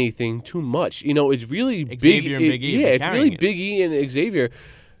saying anything too much. It's really Xavier and Big E. Yeah, it's really Big E and Xavier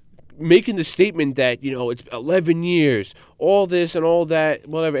making the statement that, it's 11 years, all this and all that,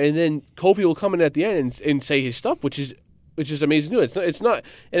 whatever. And then Kofi will come in at the end and say his stuff, which is amazing. It's not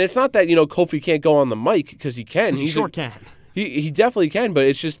that, Kofi can't go on the mic, because he can. He sure can. He definitely can, but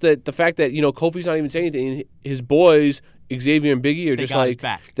it's just that the fact that, Kofi's not even saying anything. His boys, Xavier and Big E, are just like,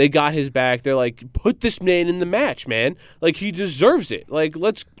 they got his back. They're like, put this man in the match, man. Like, he deserves it. Like,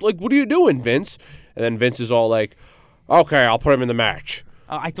 what are you doing, Vince? And then Vince is all like, okay, I'll put him in the match.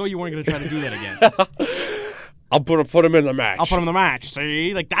 I thought you weren't going to try to do that again. I'll put him in the match. I'll put him in the match.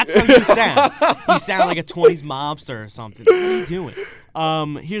 See? Like, that's how you sound. You sound like a 20s mobster or something. What are you doing?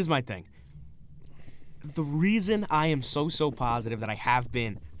 Here's my thing. The reason I am so positive that I have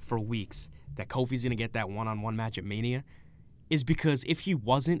been for weeks that Kofi's going to get that one-on-one match at Mania is because if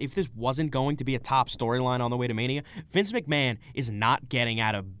this wasn't going to be a top storyline on the way to Mania, Vince McMahon is not getting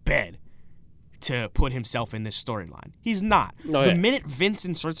out of bed to put himself in this storyline. He's not. The minute Vince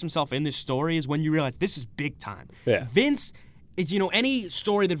inserts himself in this story is when you realize this is big time. Yeah. Vince is, any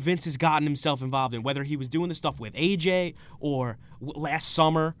story that Vince has gotten himself involved in, whether he was doing the stuff with AJ or last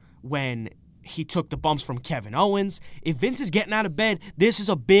summer when he took the bumps from Kevin Owens. If Vince is getting out of bed, this is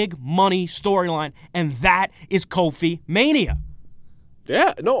a big money storyline, and that is Kofi Mania.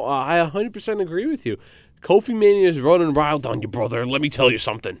 Yeah, no, I 100% agree with you. Kofi Mania is running wild on you, brother. Let me tell you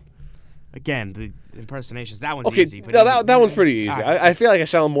something. Again, the impersonations, that one's easy. But that one's pretty easy. I feel like I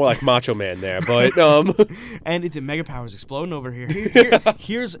sound more like Macho Man there, but and the Mega Power's exploding over here.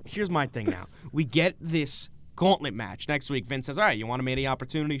 Here's my thing now. We get this gauntlet match next week. Vince says, all right, you want a Mania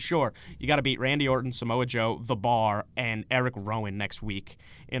opportunity? Sure. You got to beat Randy Orton, Samoa Joe, The Bar, and Eric Rowan next week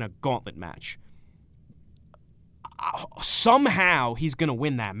in a gauntlet match. Somehow he's going to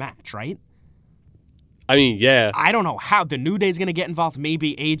win that match, right? I mean, yeah. I don't know how. The New Day's going to get involved.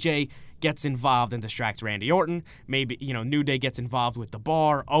 Maybe AJ gets involved and distracts Randy Orton. Maybe, New Day gets involved with The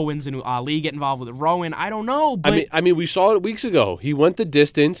Bar. Owens and Ali get involved with Rowan. I don't know. But I mean, we saw it weeks ago. He went the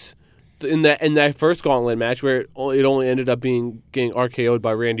distance in that first gauntlet match where it only ended up getting RKO'd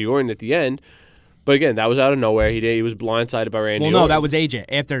by Randy Orton at the end. But again, that was out of nowhere. He was blindsided by Randy Well, no, Orton. that was AJ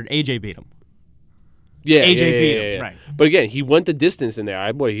after AJ beat him. Yeah, AJ beat him, yeah. right. But again, he went the distance in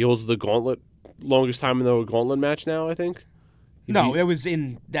there. He holds the gauntlet, longest time in the gauntlet match now, I think. No, it was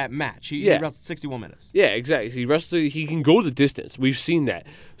in that match. He wrestled 61 minutes. Yeah, exactly. He can go the distance. We've seen that.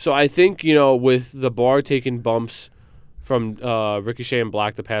 So I think, with the bar taking bumps from Ricochet and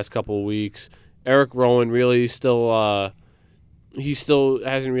Black the past couple of weeks, Eric Rowan really still he still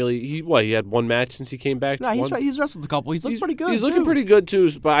hasn't really he had one match since he came back. No, he's wrestled a couple. He's looking pretty good. He's looking pretty good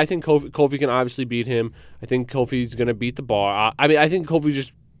too, but I think Kofi can obviously beat him. I think Kofi's going to beat the bar. I think Kofi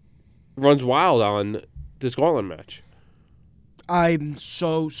just runs wild on this gauntlet match. I'm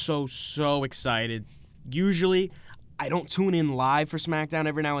so excited. Usually, I don't tune in live for SmackDown.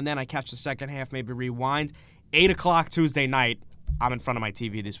 Every now and then, I catch the second half, maybe rewind. 8 o'clock Tuesday night, I'm in front of my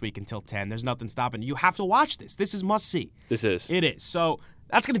TV this week until 10. There's nothing stopping. You have to watch this. This is must-see. This is. It is. So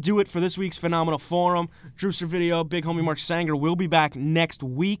that's going to do it for this week's Phenomenal Forum. Drew Servideo, big homie Mark Sanger will be back next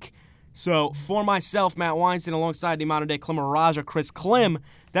week. So for myself, Matt Weinstein, alongside the modern-day Klimaraja, Chris Klim,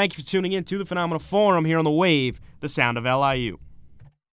 thank you for tuning in to the Phenomenal Forum here on The Wave, the sound of LIU.